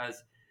buzz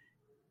because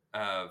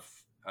of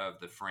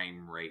the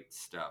frame rate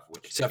stuff,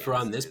 except for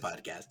on this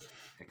podcast.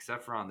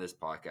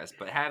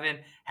 But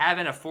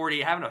having a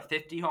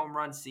 50 home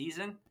run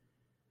season,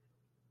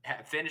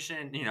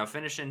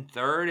 finishing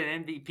third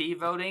in MVP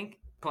voting,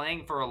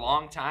 playing for a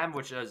long time,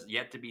 which is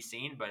yet to be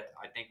seen, but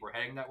I think we're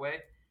heading that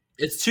way.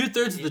 It's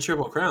 2/3 of the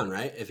Triple Crown,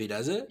 right? If he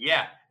does it,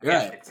 yeah,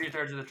 right. It's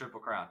 2/3 of the Triple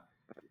Crown.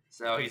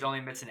 So he's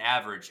only missing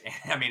average.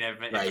 I mean,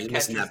 right, he's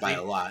missing that by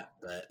a lot,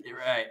 but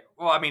right.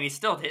 Well, I mean, he's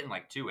still hitting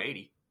like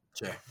 280,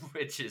 sure,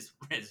 which is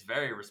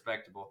very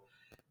respectable.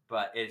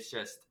 But it's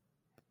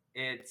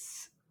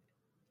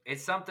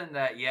something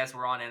that, yes,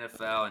 we're on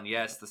NFL, and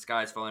yes, the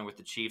sky's falling with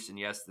the Chiefs, and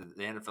yes, the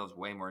NFL is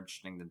way more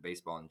interesting than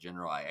baseball in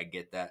general. I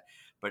get that,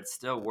 but it's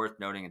still worth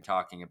noting and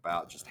talking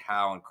about just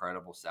how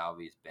incredible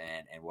Salvi's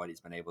been and what he's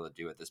been able to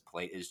do at this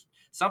plate is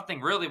something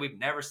really we've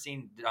never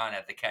seen done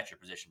at the catcher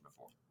position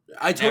before.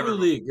 I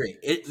totally agree.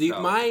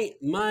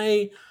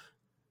 My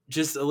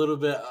just a little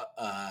bit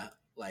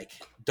like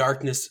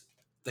darkness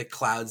that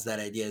clouds that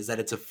idea is that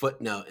it's a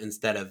footnote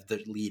instead of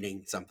the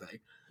leading something.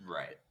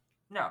 Right.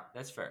 No,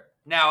 that's fair.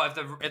 Now,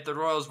 if the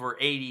Royals were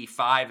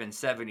 85 and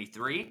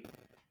 73,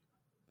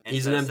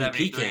 he's an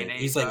MVP candidate.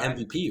 He's like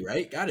MVP,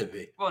 right? Gotta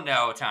be. Well,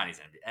 no, Ohtani's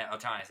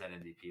had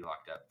MVP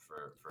locked up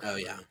for oh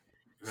yeah.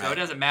 So right. It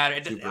doesn't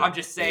matter. I'm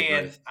just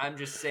saying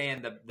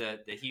the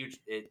huge.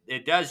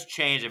 It does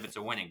change if it's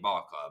a winning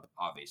ball club,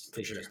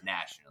 obviously, sure. Just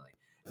nationally.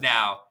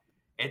 Now,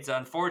 it's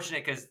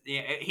unfortunate because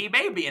he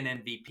may be an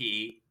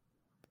MVP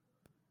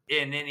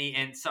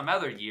in some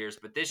other years,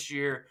 but this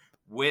year,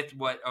 with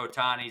what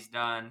Ohtani's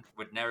done,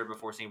 with never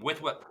before seen,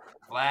 with what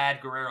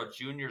Vlad Guerrero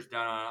Jr.'s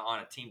done on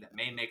a team that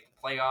may make the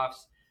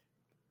playoffs,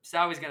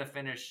 Salvi's going to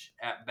finish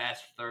at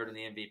best third in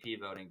the MVP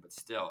voting. But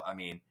still, I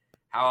mean,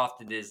 how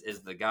often is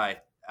the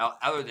guy,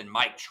 other than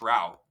Mike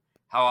Trout,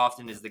 how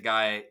often is the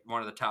guy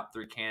one of the top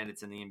 3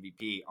 candidates in the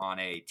MVP on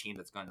a team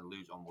that's going to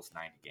lose almost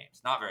 90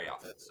 games? Not very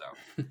often. So,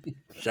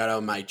 shout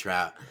out Mike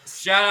Trout.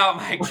 Shout out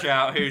Mike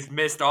Trout, who's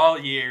missed all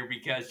year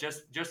because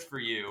just for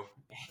you,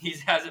 he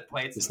hasn't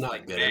played since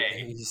May.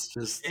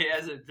 He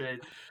hasn't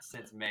played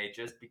since May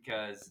just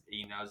because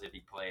he knows if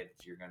he played,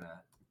 you're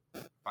gonna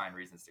find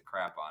reasons to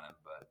crap on him.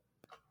 But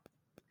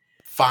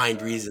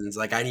find reasons,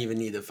 like I didn't even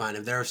need to find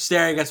him. They're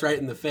staring us right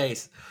in the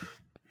face.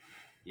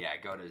 Yeah,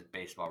 go to his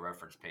baseball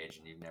reference page,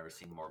 and you've never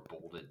seen more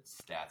bolded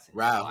stats in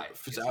your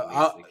life.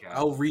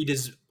 I'll read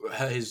his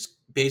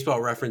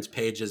baseball reference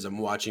page as I'm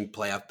watching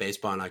playoff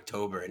baseball in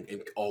October, and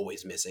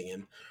always missing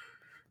him.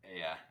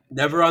 Yeah,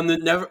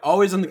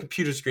 always on the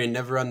computer screen,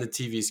 never on the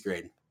TV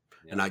screen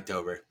in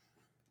October.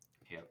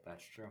 Yep,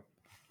 that's true.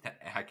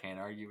 I can't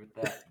argue with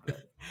that.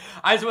 But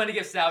I just wanted to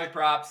give Salvi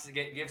props,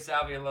 give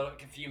Salvi a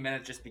few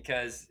minutes, just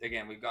because,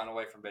 again, we've gone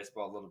away from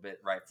baseball a little bit,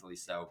 rightfully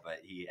so, but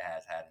he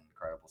has had an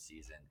incredible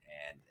season,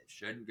 and it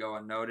shouldn't go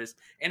unnoticed,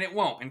 and it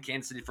won't in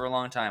Kansas City for a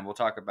long time. We'll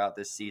talk about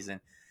this season.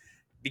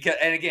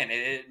 And again,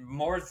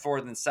 more for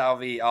than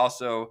Salvi,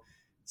 also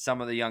some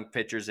of the young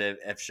pitchers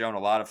have shown a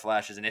lot of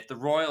flashes, and if the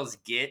Royals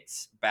get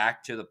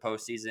back to the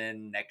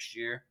postseason next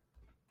year,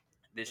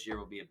 this year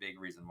will be a big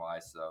reason why,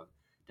 so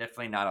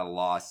definitely not a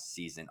lost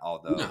season,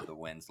 although the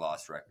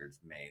wins-loss records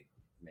may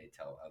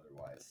tell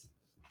otherwise.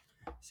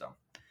 So,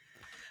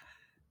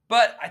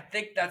 but I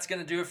think that's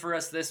going to do it for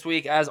us this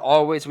week. As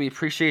always, we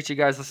appreciate you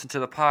guys listening to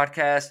the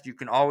podcast. You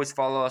can always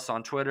follow us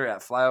on Twitter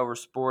at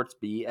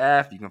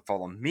FlyoverSportsBF. You can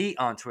follow me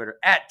on Twitter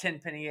at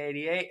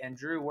 10penny88. And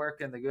Drew, where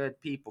can the good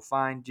people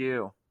find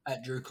you?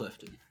 At Drew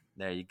Clifton.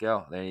 There you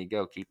go.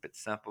 Keep it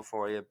simple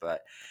for you.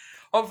 But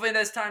hopefully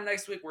this time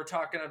next week, we're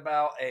talking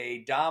about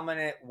a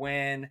dominant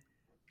win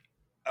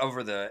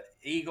over the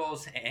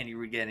Eagles, and you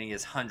were getting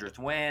his 100th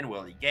win.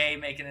 Willie Gay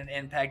making an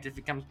impact if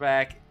he comes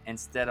back,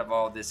 instead of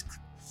all this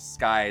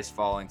sky is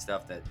falling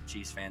stuff that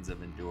Chiefs fans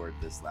have endured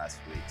this last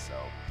week. So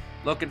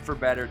looking for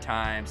better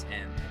times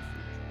in the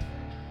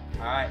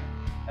future. All right,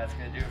 that's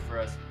going to do it for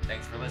us.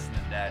 Thanks for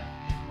listening, Dad.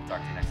 We'll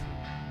talk to you next week.